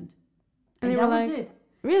student, And and they that were was like, it.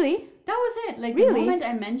 really? That was it. Like Really? the moment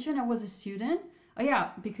I mentioned I was a student. Oh yeah,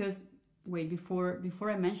 because wait, before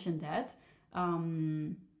I mentioned that,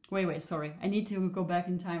 wait, sorry. I need to go back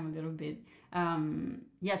in time a little bit.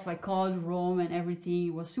 Yeah, so I called Rome and everything.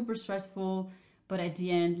 It was super stressful, but at the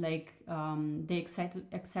end, like they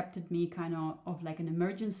accepted me kind of like an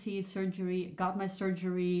emergency surgery. Got my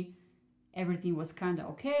surgery. Everything was kind of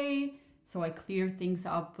okay. So I cleared things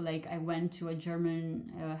up. Like I went to a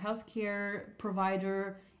German healthcare provider,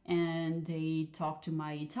 and they talked to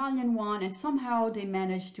my Italian one, and somehow they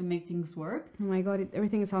managed to make things work. Oh my god,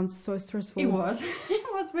 everything sounds so stressful. It was it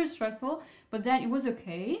was very stressful, but then it was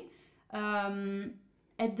okay.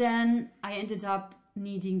 And then I ended up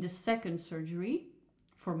needing the second surgery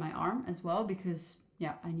for my arm as well, because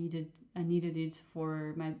yeah, I needed it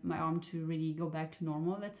for my arm to really go back to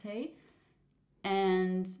normal, let's say.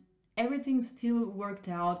 And everything still worked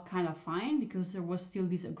out kind of fine because there was still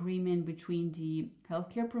this agreement between the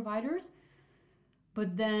healthcare providers.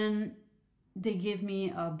 But then they gave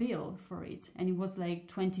me a bill for it, and it was like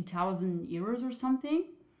 20,000 euros or something.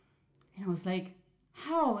 And I was like,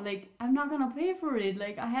 how? Like, I'm not gonna pay for it.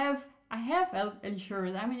 Like, I have health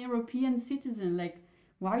insurance. I'm an European citizen. Like,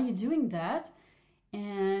 why are you doing that?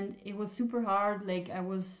 And it was super hard. Like, I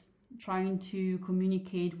was trying to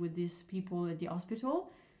communicate with these people at the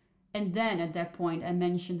hospital. And then at that point, I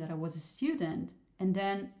mentioned that I was a student. And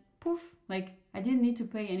then, poof, like, I didn't need to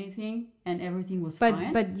pay anything and everything was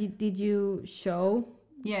fine. But did you show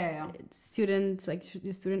Yeah. student, like, should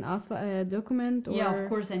your student ask for a document? Or Yeah, of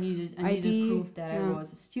course I needed ID, proof that I yeah.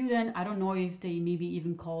 was a student. I don't know if they maybe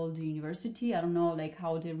even called the university. I don't know like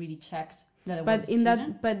how they really checked that I was But a in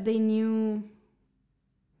student. but they knew.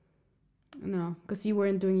 No, because you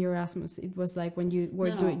weren't doing your Erasmus. It was like when you were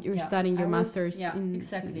you're yeah. studying your I was- masters. Yeah, in,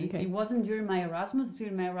 exactly. Okay. It wasn't during my Erasmus.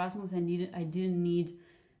 During my Erasmus, I didn't need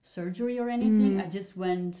surgery or anything. Mhm. I just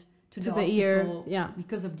went to To the the ear, hospital yeah.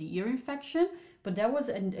 because of the ear infection. But that was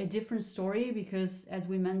a different story because, as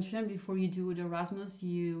we mentioned, before you do the Erasmus,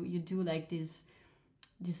 you do like this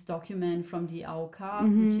document from the AOK,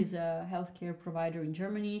 which is a healthcare provider in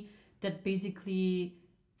Germany, that basically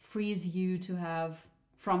frees you to have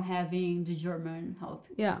from having the German health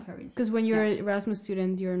Yeah, care. because when you're an Erasmus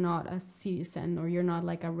student, you're not a citizen, or you're not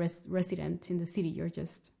like a resident in the city. You're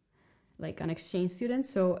just like an exchange student.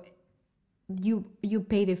 So you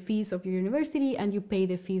pay the fees of your university and you pay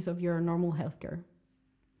the fees of your normal healthcare.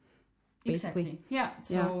 Basically. Exactly. Yeah.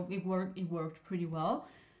 So it worked pretty well.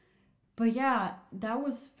 But yeah, that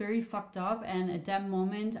was very fucked up. And at that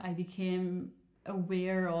moment, I became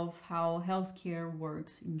aware of how healthcare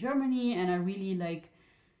works in Germany, and I really like.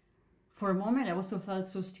 For a moment, I also felt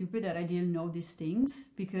so stupid that I didn't know these things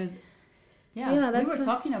because, we were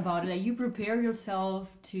talking about it. Like, you prepare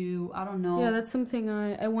yourself to, I don't know. Yeah, that's something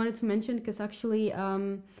I wanted to mention because actually,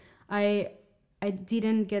 I've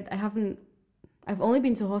only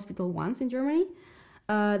been to hospital once in Germany.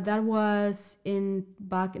 That was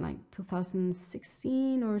back in like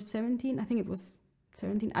 2016 or 17. I think it was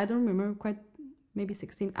 17. I don't remember quite. Maybe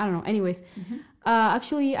 16. I don't know. Anyways,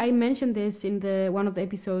 actually, I mentioned this in one of the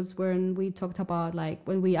episodes when we talked about like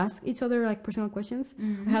when we asked each other like personal questions.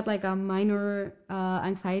 I had like a minor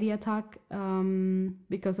anxiety attack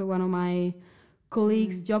because of one of my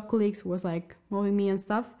job colleagues, who was like mobbing me and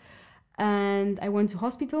stuff. And I went to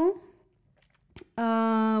hospital,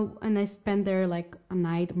 and I spent there like a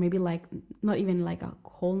night, or maybe like not even like a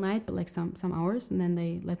whole night, but like some hours, and then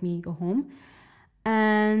they let me go home.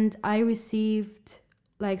 And I received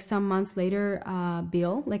like some months later a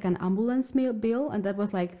bill, like an ambulance bill, and that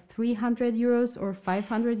was like 300 euros or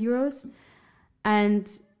 500 euros. And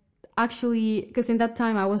actually, because in that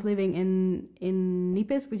time I was living in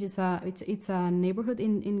Nipes, which is it's a neighborhood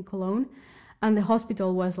in Cologne, and the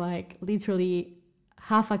hospital was like literally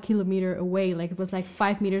half a kilometer away. Like it was like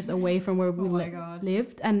 5 meters away from where we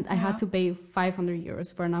lived, and I had to pay 500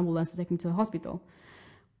 euros for an ambulance to take me to the hospital.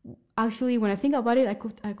 Actually, when I think about it, I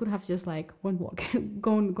could have just like gone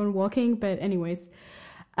walking, but anyways.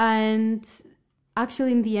 And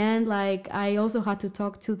actually, in the end, like I also had to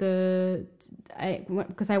talk to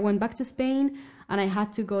because I went back to Spain and I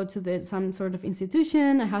had to go to some sort of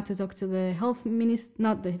institution. I had to talk to the health minister,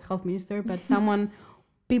 not the health minister, but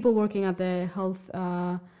people working at the health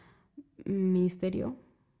ministerio.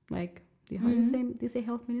 Like, do you say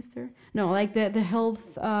health minister? No, like the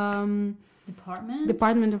health.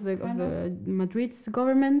 Department of the Madrid's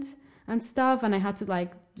government and stuff, and I had to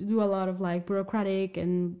like do a lot of like bureaucratic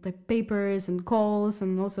and like papers and calls,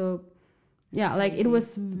 and also it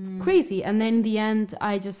was crazy. And then in the end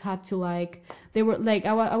I just had to like, they were like,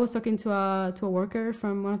 I was talking to a worker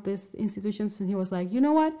from one of these institutions, and he was like, you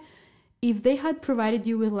know what, if they had provided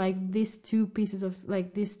you with like these two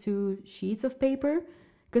sheets of paper,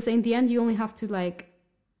 because in the end you only have to like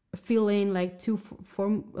fill in like two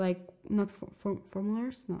forms,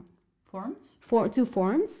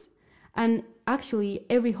 and actually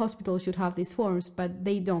every hospital should have these forms, but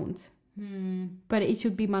they don't. But it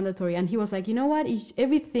should be mandatory. And he was like, you know what,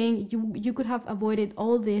 everything you could have avoided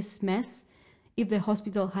all this mess if the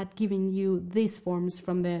hospital had given you these forms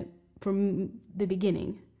from the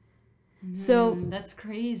beginning. So that's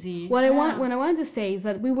crazy. What I wanted to say is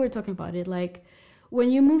that we were talking about it, like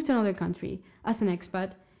when you move to another country as an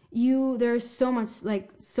expat, there's so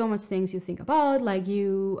much things you think about, like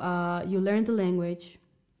you learn the language.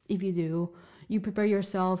 If you do, you prepare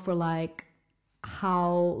yourself for like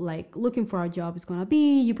how like looking for a job is gonna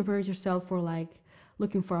be. You prepare yourself for like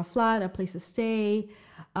looking for a flat, a place to stay.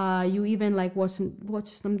 You even like watch some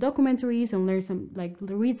documentaries and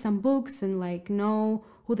read some books and like know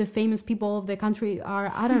who the famous people of the country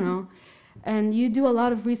are. I don't know. And you do a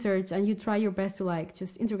lot of research and you try your best to like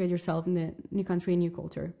just integrate yourself in the new country, new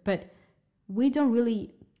culture. But we don't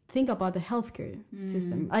really think about the healthcare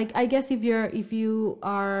system. Like, I guess if you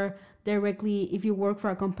work for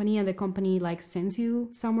a company and the company like sends you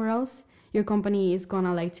somewhere else, your company is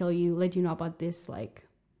gonna like let you know about this like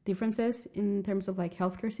differences in terms of like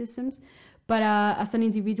healthcare systems. But as an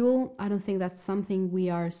individual, I don't think that's something we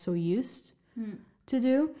are so used to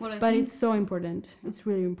do. But it's so important. It's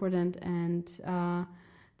really important. And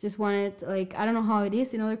just wanted, like, I don't know how it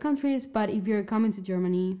is in other countries, but if you're coming to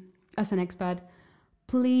Germany as an expat,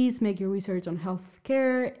 please make your research on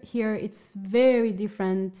healthcare. Here it's very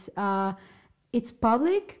different. It's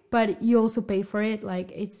public, but you also pay for it.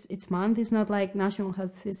 Like it's month. It's not like national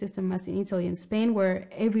health system as in Italy and Spain, where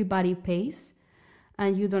everybody pays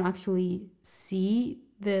and you don't actually see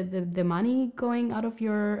the money going out of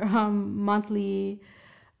your monthly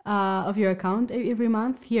of your account every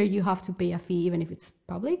month. Here you have to pay a fee even if it's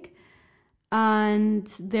public. And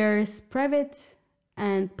there's private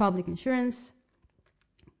and public insurance.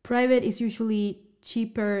 Private is usually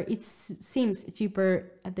cheaper. It seems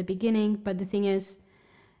cheaper at the beginning, but the thing is,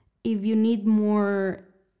 if you need more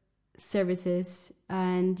services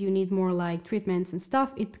and you need more like treatments and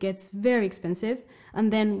stuff, it gets very expensive.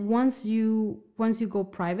 And then once you go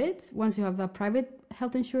private, once you have that private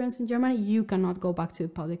health insurance in Germany, you cannot go back to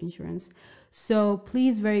public insurance. So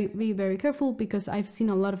please be very careful, because I've seen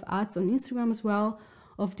a lot of ads on Instagram as well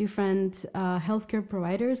of different healthcare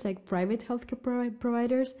providers, like private healthcare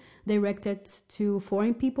providers directed to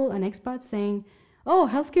foreign people and expats, saying, oh,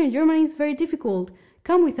 healthcare in Germany is very difficult,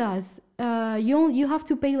 come with us, you have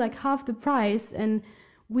to pay like half the price, and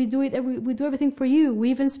we do everything for you,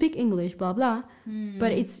 we even speak English, blah blah.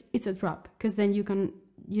 But it's a trap, because then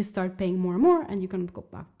you start paying more and more and you can go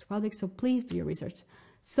back to public. So please do your research.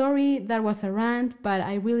 Sorry, that was a rant, but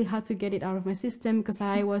I really had to get it out of my system, because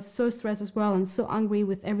I was so stressed as well and so angry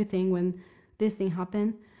with everything when this thing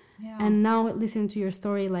happened. Yeah. And now listening to your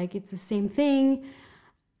story, like it's the same thing.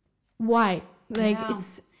 Why? Like Yeah.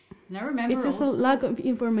 And I remember it's just also, a lack of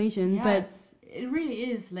information. yeah, But it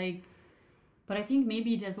really is like. But I think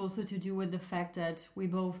maybe it has also to do with the fact that we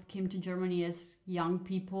both came to Germany as young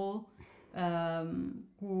people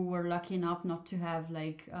who were lucky enough not to have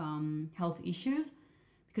like health issues.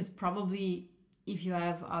 Because probably if you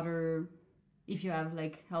have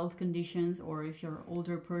like health conditions, or if you're an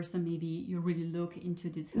older person, maybe you really look into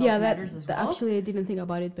these health matters as well. Actually, I didn't think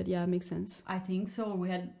about it, but yeah, it makes sense. I think so. We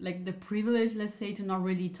had like the privilege, let's say, to not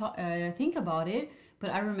really think about it.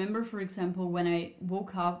 But I remember, for example, when I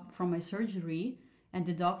woke up from my surgery, and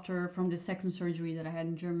the doctor from the second surgery that I had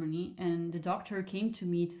in Germany, and the doctor came to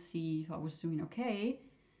me to see if I was doing okay.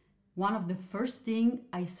 One of the first thing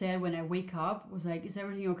I said when I wake up was like, is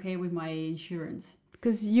everything okay with my insurance?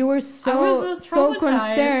 Because you were I was so traumatized,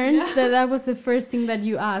 concerned yeah. that was the first thing that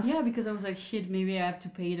you asked. Yeah, because I was like, shit, maybe I have to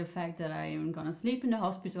pay the fact that I am gonna sleep in the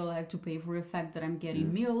hospital. I have to pay for the fact that I'm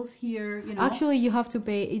getting meals here, you know. Actually, you have to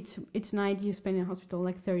pay each night you spend in hospital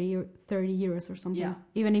like 30 euros or something. Yeah.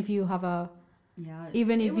 Even if you have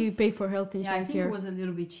you pay for health insurance yeah, I think here. it was a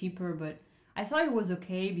little bit cheaper, but I thought it was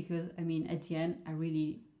okay, because I mean, at the end, I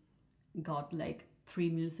really got like 3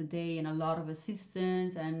 meals a day and a lot of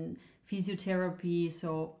assistance and physiotherapy,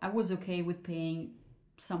 so I was okay with paying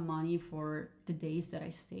some money for the days that I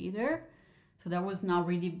stayed there. So that was not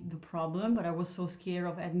really the problem, but I was so scared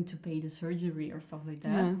of having to pay the surgery or stuff like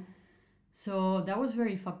that. Yeah. So that was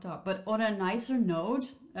very fucked up. But on a nicer note,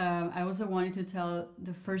 I also wanted to tell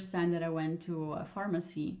the first time that I went to a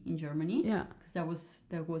pharmacy in Germany. Yeah. Because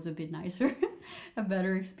that was a bit nicer, a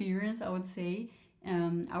better experience, I would say.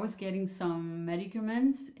 I was getting some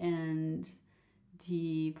medicaments, and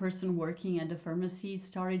the person working at the pharmacy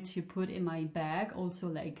started to put in my bag also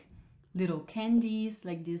like little candies,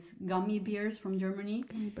 like these gummy bears from Germany.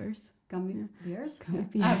 Gummy bears. Gummy bears? Gummy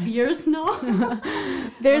Ah, bears. beers, no.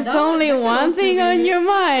 There's Well, that only could one also thing be- on your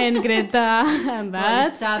mind, Greta, and Well,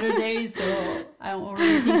 it's that's Saturday, so I'm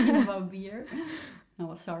already thinking about beer.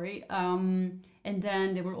 No, sorry. And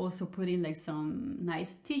then they were also putting like some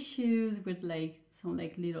nice tissues with like some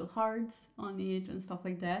like little hearts on it and stuff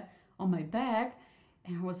like that on my bag.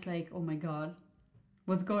 And I was like, oh my God,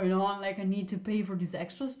 what's going on? Like, I need to pay for this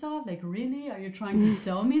extra stuff? Like, really? Are you trying to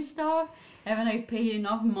sell me stuff? Haven't I paid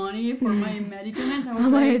enough money for my medicaments? I was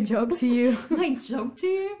am I a like, joke to you? am I a joke to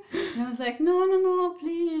you? And I was like, no,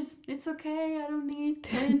 please. It's okay. I don't need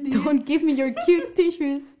candies. Don't give me your cute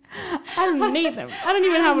tissues. I don't need them. I don't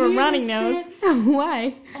even have a need running this nose.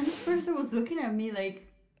 Why? And the person was looking at me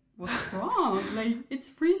like, what's wrong? Like, it's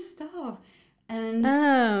free stuff. And,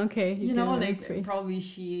 Oh, okay. you know, did it, like, it's free. probably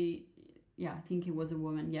she, yeah, I think it was a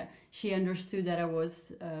woman. Yeah. She understood that I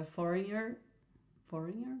was a foreigner.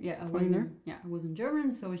 Yeah, I wasn't German.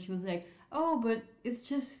 So she was like, oh, but it's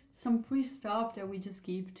just some free stuff that we just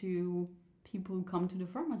give to people who come to the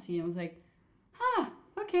pharmacy. And I was like,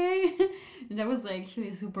 okay. And that was like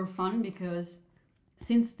actually super fun, because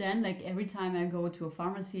since then, like every time I go to a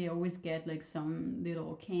pharmacy, I always get like some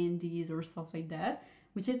little candies or stuff like that,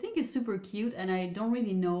 which I think is super cute. And I don't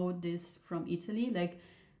really know this from Italy. Like,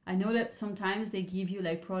 I know that sometimes they give you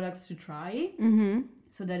like products to try. Mm-hmm.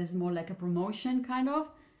 So that is more like a promotion kind of.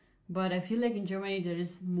 But I feel like in Germany, there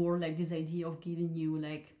is more like this idea of giving you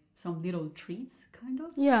like some little treats kind of,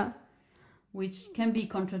 Yeah. which can be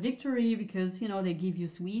contradictory, because, you know, they give you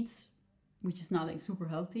sweets, which is not like super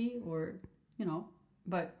healthy, or, you know,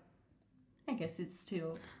 but I guess it's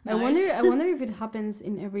still nice. I wonder if it happens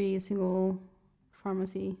in every single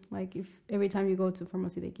pharmacy. Like if every time you go to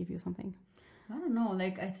pharmacy they give you something. I don't know.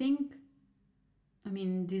 Like, I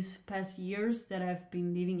mean, these past years that I've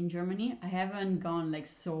been living in Germany, I haven't gone like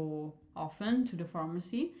so often to the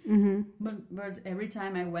pharmacy. Mm-hmm. But every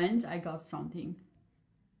time I went, I got something,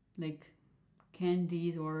 like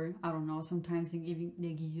candies, or I don't know. Sometimes they give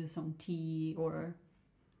you some tea, or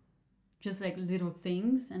just like little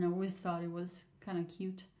things. And I always thought it was kind of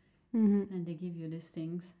cute. Mm-hmm. And they give you these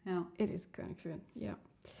things. Yeah. It is kind of cute. Yeah.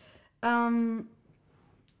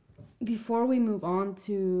 Before we move on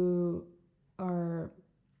to our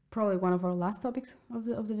probably one of our last topics of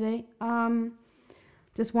the day,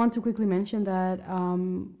 just want to quickly mention that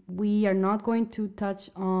we are not going to touch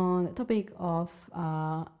on the topic of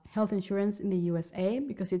health insurance in the USA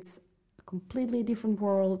because it's a completely different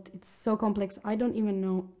world. It's so complex. I don't even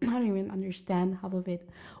know. I don't even understand half of it.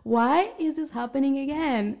 Why is this happening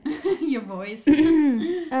again? Your voice.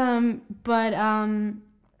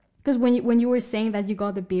 Because when you were saying that you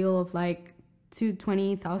got the bill of like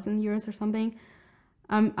 20,000 euros or something,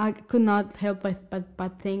 I could not help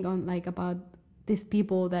but think on like about these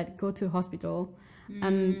people that go to hospital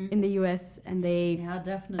in the US and they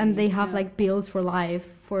have like bills for life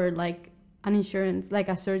for like an insurance, like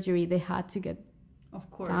a surgery they had to get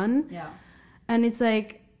done. Yeah. And it's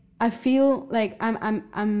like I feel like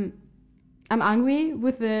I'm angry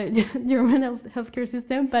with the German healthcare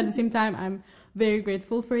system, but at the same time I'm very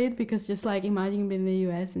grateful for it because just like imagine being in the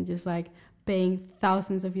US and just like paying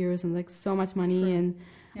thousands of euros and like so much money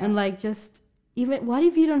and like just even what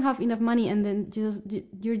if you don't have enough money and then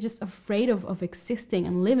you're just afraid of existing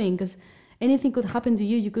and living because anything could happen to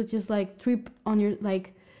you. You could just like trip on your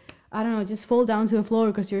like I don't know, just fall down to the floor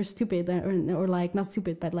because you're stupid or like not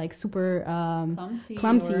stupid but like super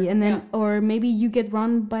clumsy and then or maybe you get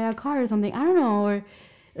run by a car or something. I don't know, or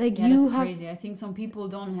like you have crazy. I think some people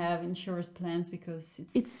don't have insurance plans because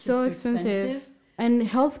it's so expensive. And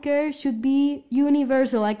healthcare should be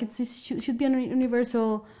universal, like it should be a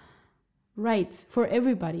universal right for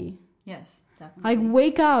everybody. Yes, definitely. Like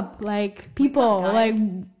wake up, like people, like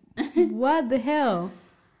what the hell?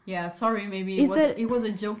 Yeah, sorry, maybe it was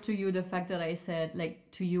a joke to you, the fact that I said,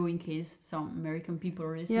 like, to you in case some American people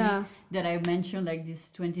are listening, that I mentioned, like,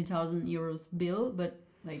 this 20,000 euros bill, but,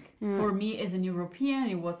 like, for me as an European,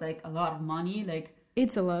 it was, like, a lot of money, like...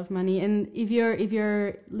 It's a lot of money, and if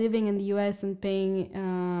you're living in the US and paying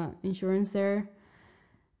insurance there,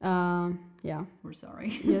 we're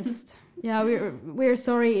sorry. Yes. Yeah, we're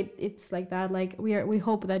sorry it's like that. Like we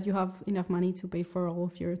hope that you have enough money to pay for all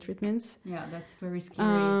of your treatments. Yeah, that's very scary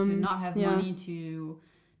to not have money to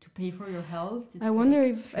pay for your health. It's I wonder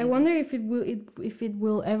if it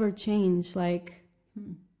will ever change, like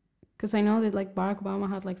because I know that like Barack Obama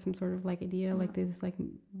had like some sort of like idea like this like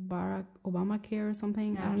Barack Obamacare or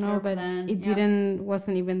something. I don't know, but it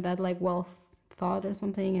wasn't even that like well thought or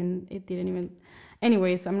something, and it didn't even.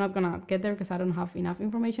 Anyways, I'm not gonna get there because I don't have enough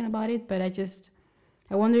information about it, but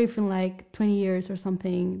I wonder if in like 20 years or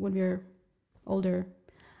something, when we're older,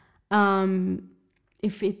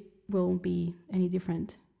 if it will be any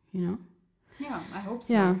different, you know? Yeah, I hope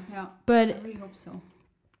so. Yeah. But I really hope so.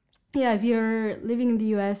 Yeah, if you're living in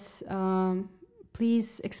the US,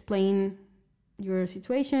 please explain your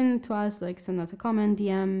situation to us, like send us a comment,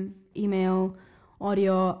 DM, email,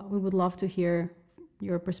 audio. We would love to hear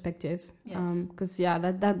your perspective, because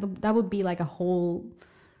that would be like a whole,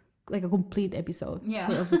 like a complete episode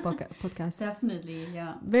of the podcast. Definitely,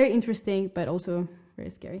 yeah. Very interesting, but also very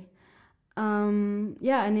scary. And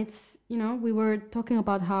it's, we were talking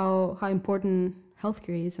about how important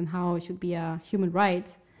healthcare is and how it should be a human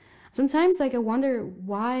right. Sometimes, like, I wonder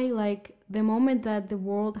why, like, the moment that the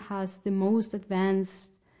world has the most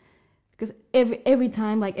advanced, because every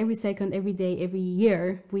time, like every second, every day, every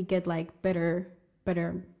year, we get like better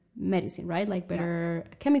medicine, right? Like better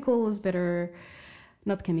chemicals,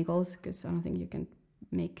 not chemicals, because I don't think you can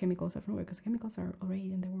make chemicals everywhere because chemicals are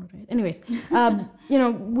already in the world, right? Anyways,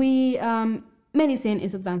 medicine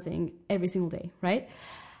is advancing every single day, right?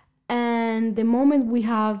 And the moment we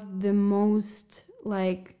have the most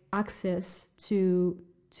like access to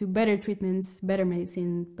better treatments, better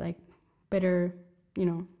medicine, like better,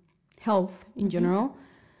 health in general,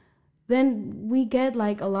 then we get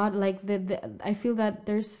like a lot, like I feel that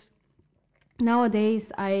there's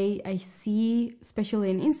nowadays I see, especially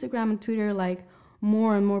in Instagram and Twitter, like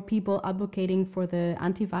more and more people advocating for the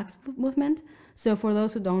anti-vax movement. So for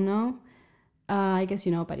those who don't know, I guess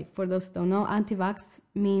you know, but for those who don't know, anti-vax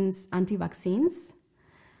means anti-vaccines.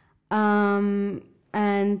 And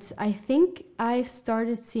I think I've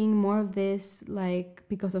started seeing more of this like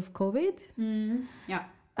because of COVID.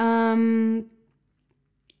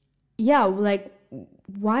 Like,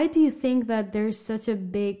 why do you think that there's such a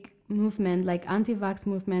big movement, like anti-vax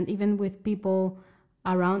movement, even with people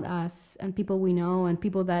around us and people we know and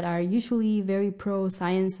people that are usually very pro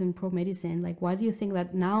science and pro medicine, like why do you think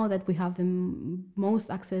that now that we have the most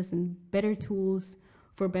access and better tools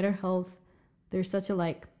for better health, there's such a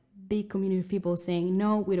like big community of people saying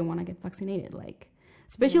no, we don't want to get vaccinated, like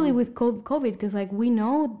especially with COVID, because like we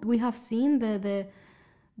know, we have seen the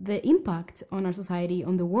impact on our society,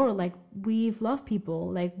 on the world, like we've lost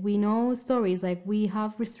people, like we know stories, like we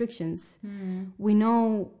have restrictions, we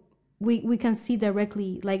know, we can see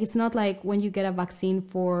directly, like it's not like when you get a vaccine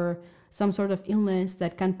for some sort of illness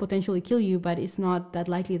that can potentially kill you, but it's not that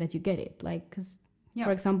likely that you get it, like because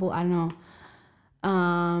for example, I don't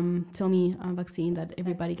know, tell me a vaccine that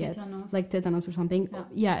everybody gets, tetanus. like tetanus or something.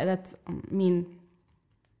 Yeah, that's I mean,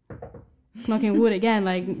 knocking wood again,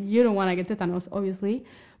 like you don't want to get tetanus obviously,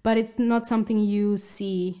 but it's not something you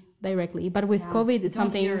see directly. But with COVID, it's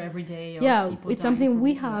something every day. It's something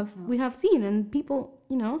we have seen, and people,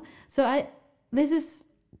 you know. So this is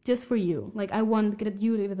just for you. Like I want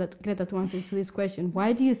Greta to answer to this question.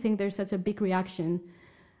 Why do you think there's such a big reaction,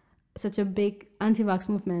 such a big anti-vax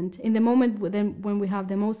movement in the moment when we have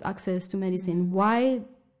the most access to medicine? Why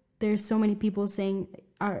there's so many people saying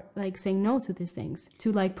no to these things,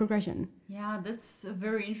 to like progression? Yeah, that's a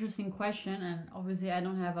very interesting question, and obviously I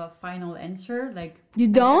don't have a final answer. Like you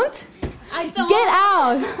don't? I don't. Get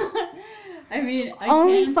out! I mean,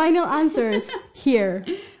 only final answers here.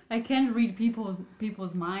 I can't read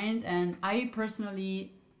people's mind, and I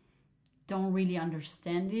personally don't really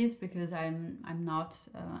understand this because I'm not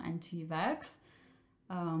anti-vax.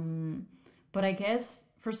 But I guess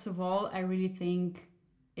first of all, I really think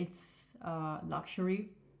it's a luxury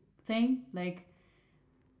thing. Like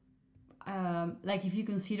if you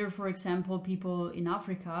consider, for example, people in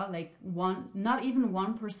Africa, like not even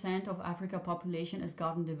 1% of Africa population has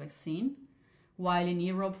gotten the vaccine, while in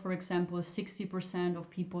Europe, for example, 60% of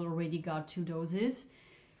people already got 2 doses.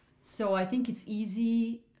 So I think it's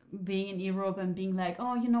easy being in Europe and being like,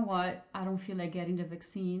 oh, you know what, I don't feel like getting the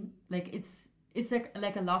vaccine. Like it's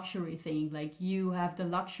like a luxury thing. Like you have the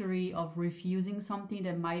luxury of refusing something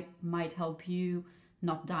that might help you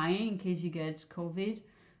not dying in case you get COVID.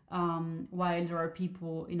 While there are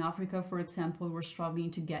people in Africa, for example, who are struggling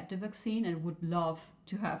to get the vaccine and would love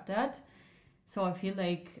to have that. So I feel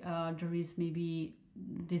like there is maybe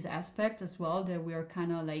this aspect as well, that we are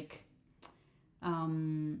kind of like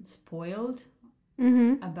spoiled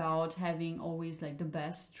about having always like the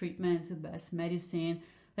best treatments, the best medicine.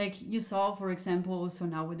 Like you saw, for example, also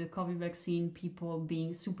now with the COVID vaccine, people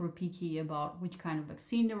being super picky about which kind of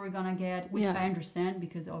vaccine they were gonna get, which I understand,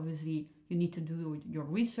 because obviously you need to do your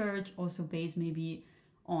research, also based maybe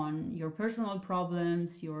on your personal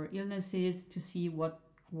problems, your illnesses, to see what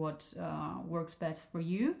works best for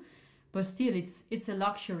you. But still, it's a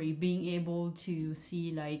luxury being able to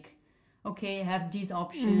see like, okay, I have these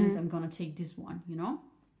options, I'm gonna take this one, you know.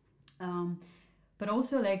 But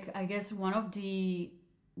also, like, I guess one of the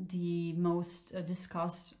most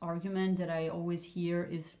discussed argument that I always hear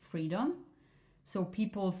is freedom. So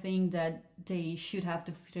people think that they should have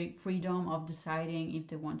the freedom of deciding if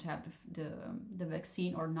they want to have the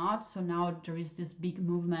vaccine or not. So now there is this big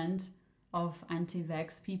movement of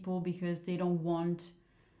anti-vax people because they don't want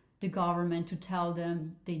the government to tell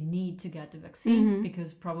them they need to get the vaccine,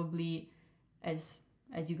 because probably, as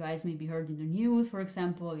you guys maybe heard in the news, for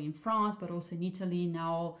example, in France, but also in Italy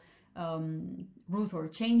now, rules are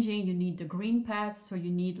changing. You need the green pass, so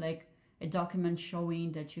you need like a document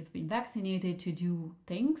showing that you've been vaccinated to do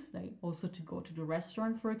things, like also to go to the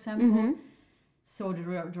restaurant, for example. So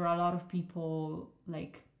there are a lot of people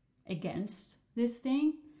like against this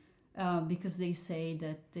thing, because they say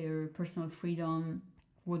that their personal freedom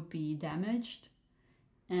would be damaged.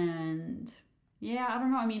 And yeah, I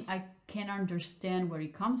don't know, I mean, I can understand where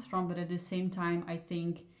it comes from, but at the same time, I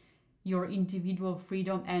think your individual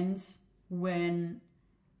freedom ends when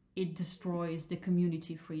it destroys the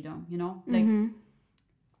community freedom, you know? Like,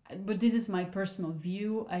 but this is my personal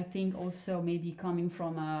view. I think also maybe coming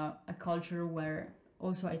from a culture where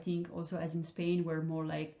also, I think also as in Spain, we're more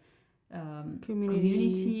like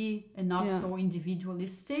community and not so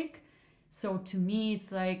individualistic. So to me, it's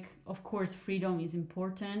like, of course, freedom is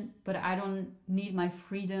important, but I don't need my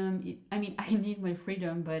freedom. I mean, I need my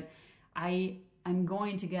freedom, but I'm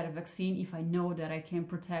going to get a vaccine if I know that I can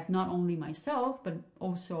protect not only myself, but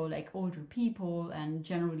also like older people and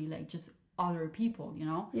generally like just other people, you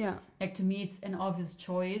know? Yeah. Like to me, it's an obvious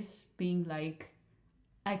choice, being like,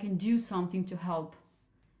 I can do something to help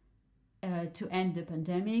to end the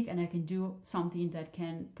pandemic, and I can do something that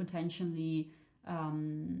can potentially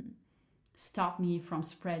stop me from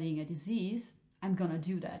spreading a disease. I'm gonna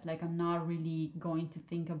do that. Like, I'm not really going to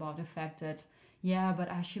think about the fact that, yeah, but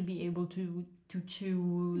I should be able to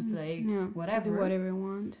choose, like, whatever. To do whatever you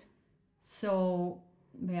want. So,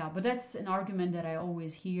 yeah, but that's an argument that I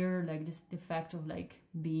always hear, like, this the fact of, like,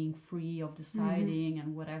 being free of deciding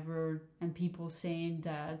and whatever, and people saying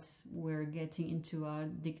that we're getting into a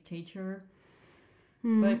dictator.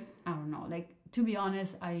 But I don't know, like, to be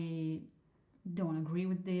honest, I don't agree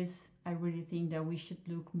with this. I really think that we should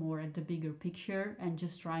look more at the bigger picture and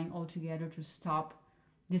just trying all together to stop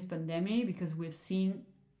this pandemic, because we've seen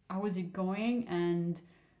how is it going, and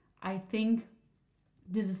I think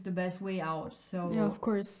this is the best way out. So Yeah, of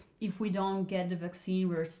course. if we don't get the vaccine,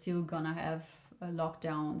 we're still gonna have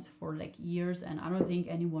lockdowns for like years, and I don't think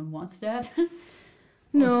anyone wants that.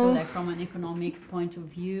 No. Also, like, from an economic point of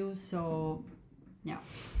view. So yeah.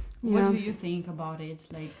 What do you think about it?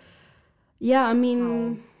 Like, Yeah, I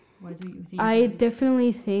mean, what do you think? I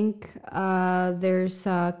definitely think there's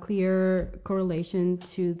a clear correlation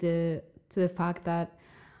to the fact that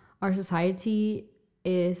our society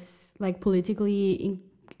is like politically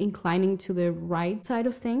inclining to the right side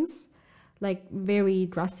of things, like very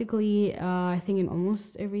drastically. I think in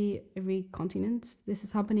almost every continent this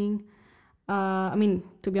is happening. I mean,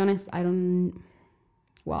 to be honest, I don't.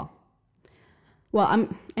 Well,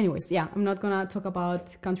 anyways, yeah, I'm not gonna talk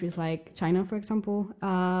about countries like China, for example,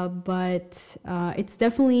 but it's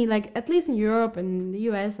definitely, like, at least in Europe and the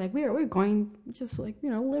US, like, we're going just, like, you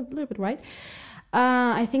know, a little bit right.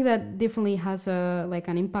 I think that definitely has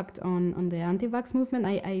an impact on the anti-vax movement.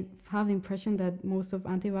 I have the impression that most of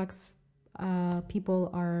anti-vax people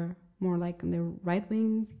are more like on the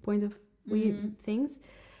right-wing point of view things,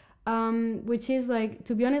 which is, like,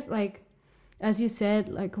 to be honest, like, as you said,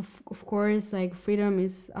 like, of course, like, freedom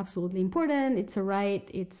is absolutely important. It's a right.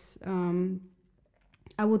 It's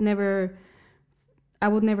I would never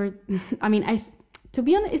I mean, to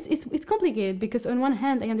be honest, it's complicated, because on one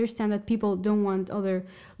hand I understand that people don't want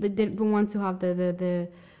they don't want to have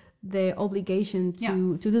the obligation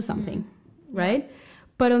to do something, right?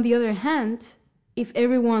 But on the other hand, if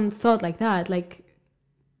everyone thought like that, like,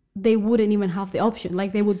 they wouldn't even have the option.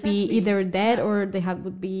 Like, they would be either dead or they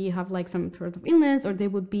have like some sort of illness, or they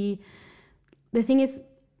would be. The thing is,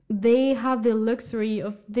 they have the luxury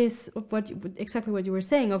of this, of exactly what you were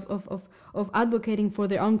saying, of advocating for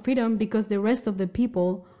their own freedom, because the rest of the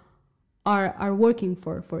people are working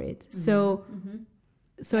for it. So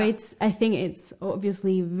it's, I think it's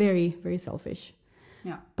obviously very, very selfish.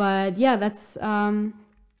 Yeah. But yeah, that's I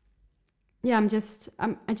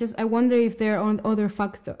wonder if there are other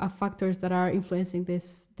factors that are influencing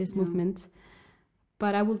this movement.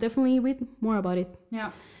 But I will definitely read more about it.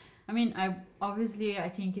 Yeah. I mean, I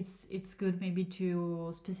think it's good maybe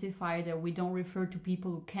to specify that we don't refer to people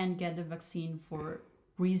who can't get the vaccine for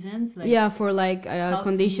reasons, like, for like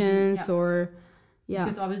conditions reasons, or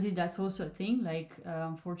because obviously that's also a thing. Like,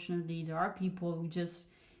 unfortunately, there are people who just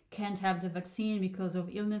can't have the vaccine because of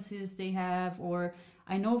illnesses they have, or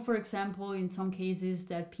I know, for example, in some cases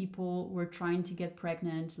that people were trying to get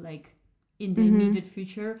pregnant, like, in the immediate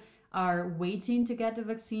future, are waiting to get the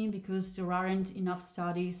vaccine because there aren't enough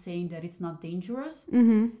studies saying that it's not dangerous.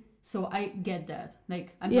 So I get that.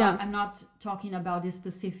 Like, I'm not talking about these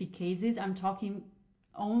specific cases. I'm talking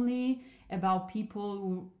only about people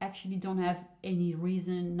who actually don't have any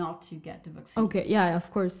reason not to get the vaccine. Okay, yeah, of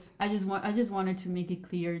course. I just wanted to make it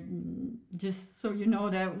clear, just so you know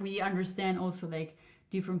that we understand also, like,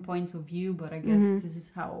 different points of view, but I guess this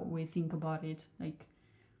is how we think about it. Like,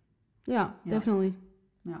 yeah. Definitely.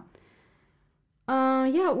 Yeah.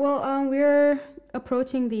 Well, we're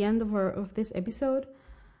approaching the end of this episode.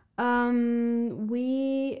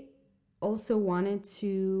 We also wanted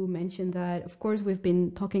to mention that, of course, we've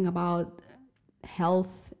been talking about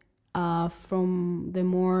health from the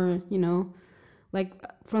more, like,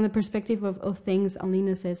 from the perspective of things and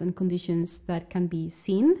illnesses and conditions that can be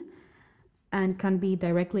seen and can be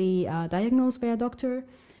directly diagnosed by a doctor.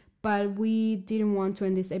 But we didn't want to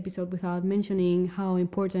end this episode without mentioning how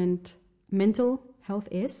important mental health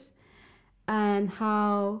is, and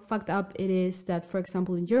how fucked up it is that, for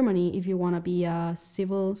example, in Germany, if you want to be a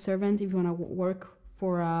civil servant, if you want to work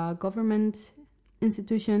for a government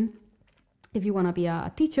institution, if you want to be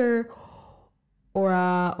a teacher or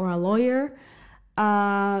a lawyer,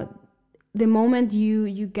 the moment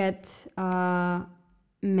you get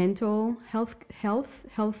mental health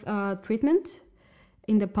treatment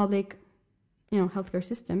in the public, healthcare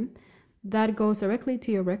system, that goes directly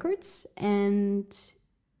to your records, and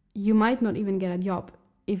you might not even get a job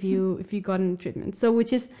if you gotten treatment. So,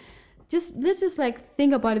 which is let's just like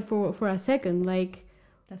think about it for a second. Like,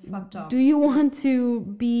 That's fucked up. Do you want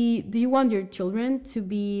your children to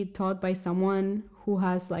be taught by someone who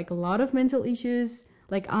has like a lot of mental issues,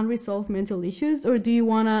 like unresolved mental issues, or do you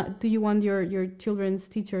want your children's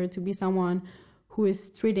teacher to be someone who is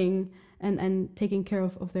treating and taking care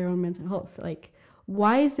of their own mental health? Like,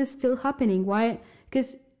 why is this still happening? Why?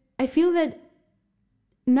 Because I feel that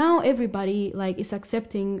now everybody like is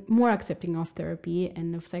more accepting of therapy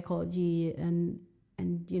and of psychology and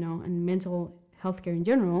mental healthcare in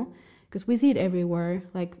general, because we see it everywhere.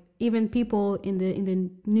 Like even people in the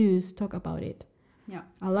news talk about it. Yeah,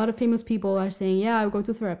 a lot of famous people are saying, yeah, I go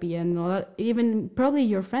to therapy, and even probably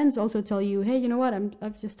your friends also tell you, hey, you know what,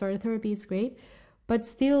 I've just started therapy, it's great, but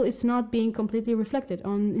still it's not being completely reflected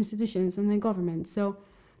on institutions and the government. So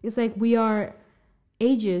it's like we are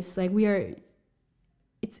ages, like we are,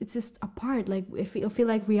 it's just apart. Like I feel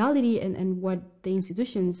like reality and what the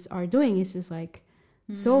institutions are doing is just like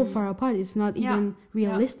so far apart. It's not even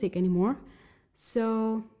realistic anymore.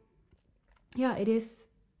 So yeah, it is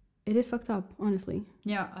fucked up, honestly.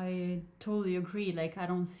 Yeah, I totally agree. Like I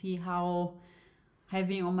don't see how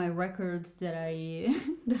having on my records that I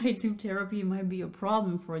do therapy might be a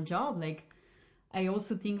problem for a job. Like I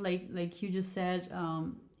also think like you just said,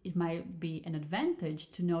 it might be an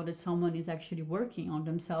advantage to know that someone is actually working on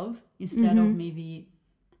themselves instead of maybe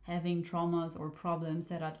having traumas or problems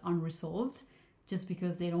that are unresolved just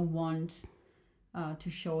because they don't want to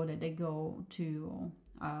show that they go to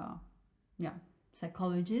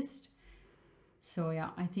psychologist. So yeah,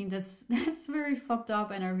 I think that's very fucked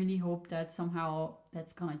up, and I really hope that somehow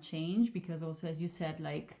that's gonna change, because also, as you said,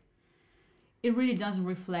 like it really doesn't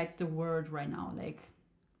reflect the world right now. Like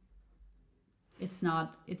it's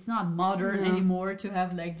not modern anymore to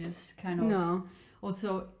have like this kind of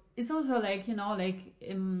also. It's also like,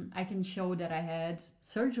 I can show that I had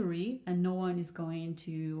surgery and no one is going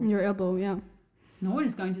to your elbow, no one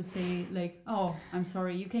is going to say like, oh, I'm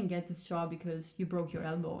sorry, you can get this job because you broke your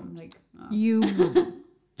elbow. I'm like, you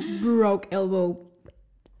broke elbow.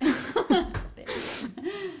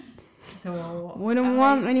 So we don't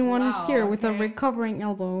want anyone here with a recovering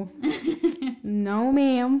elbow. No,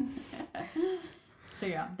 ma'am. So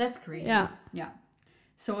yeah, that's crazy. Yeah.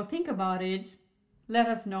 So think about it. Let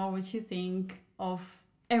us know what you think of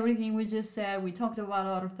everything we just said. We talked about a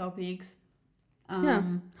lot of topics.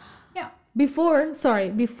 Before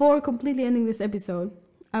completely ending this episode,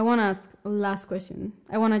 I want to ask a last question.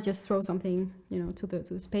 I want to just throw something, to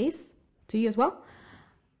the space, to you as well.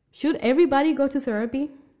 Should everybody go to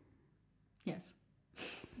therapy? Yes.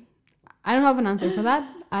 I don't have an answer for that.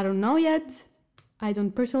 I don't know yet. I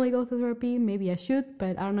don't personally go to therapy. Maybe I should,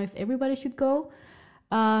 but I don't know if everybody should go.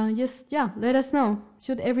 Let us know.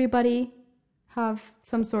 Should everybody have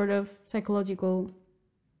some sort of psychological,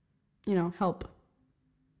 help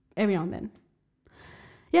every now and then?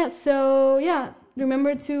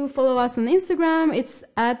 Remember to follow us on Instagram. It's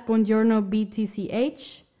at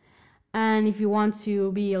buongiornobtch. And if you want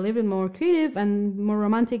to be a little bit more creative and more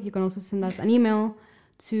romantic, you can also send us an email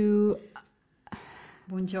to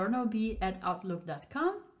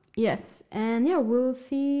buongiornob@outlook.com. Yes, and we'll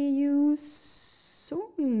see you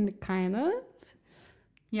soon, kind of.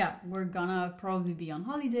 Yeah, we're gonna probably be on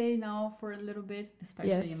holiday now for a little bit,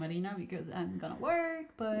 especially Marina, because I'm gonna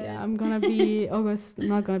work. But yeah, I'm gonna be August. I'm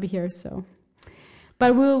not gonna be here, so.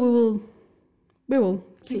 But we will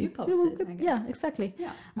keep you posted. I guess. Yeah, exactly.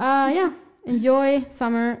 Yeah. Enjoy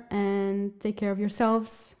summer and take care of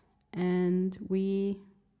yourselves, and we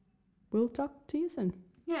will talk to you soon.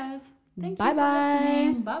 Yes. Thank bye you for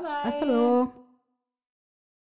listening. Bye bye. Hasta luego.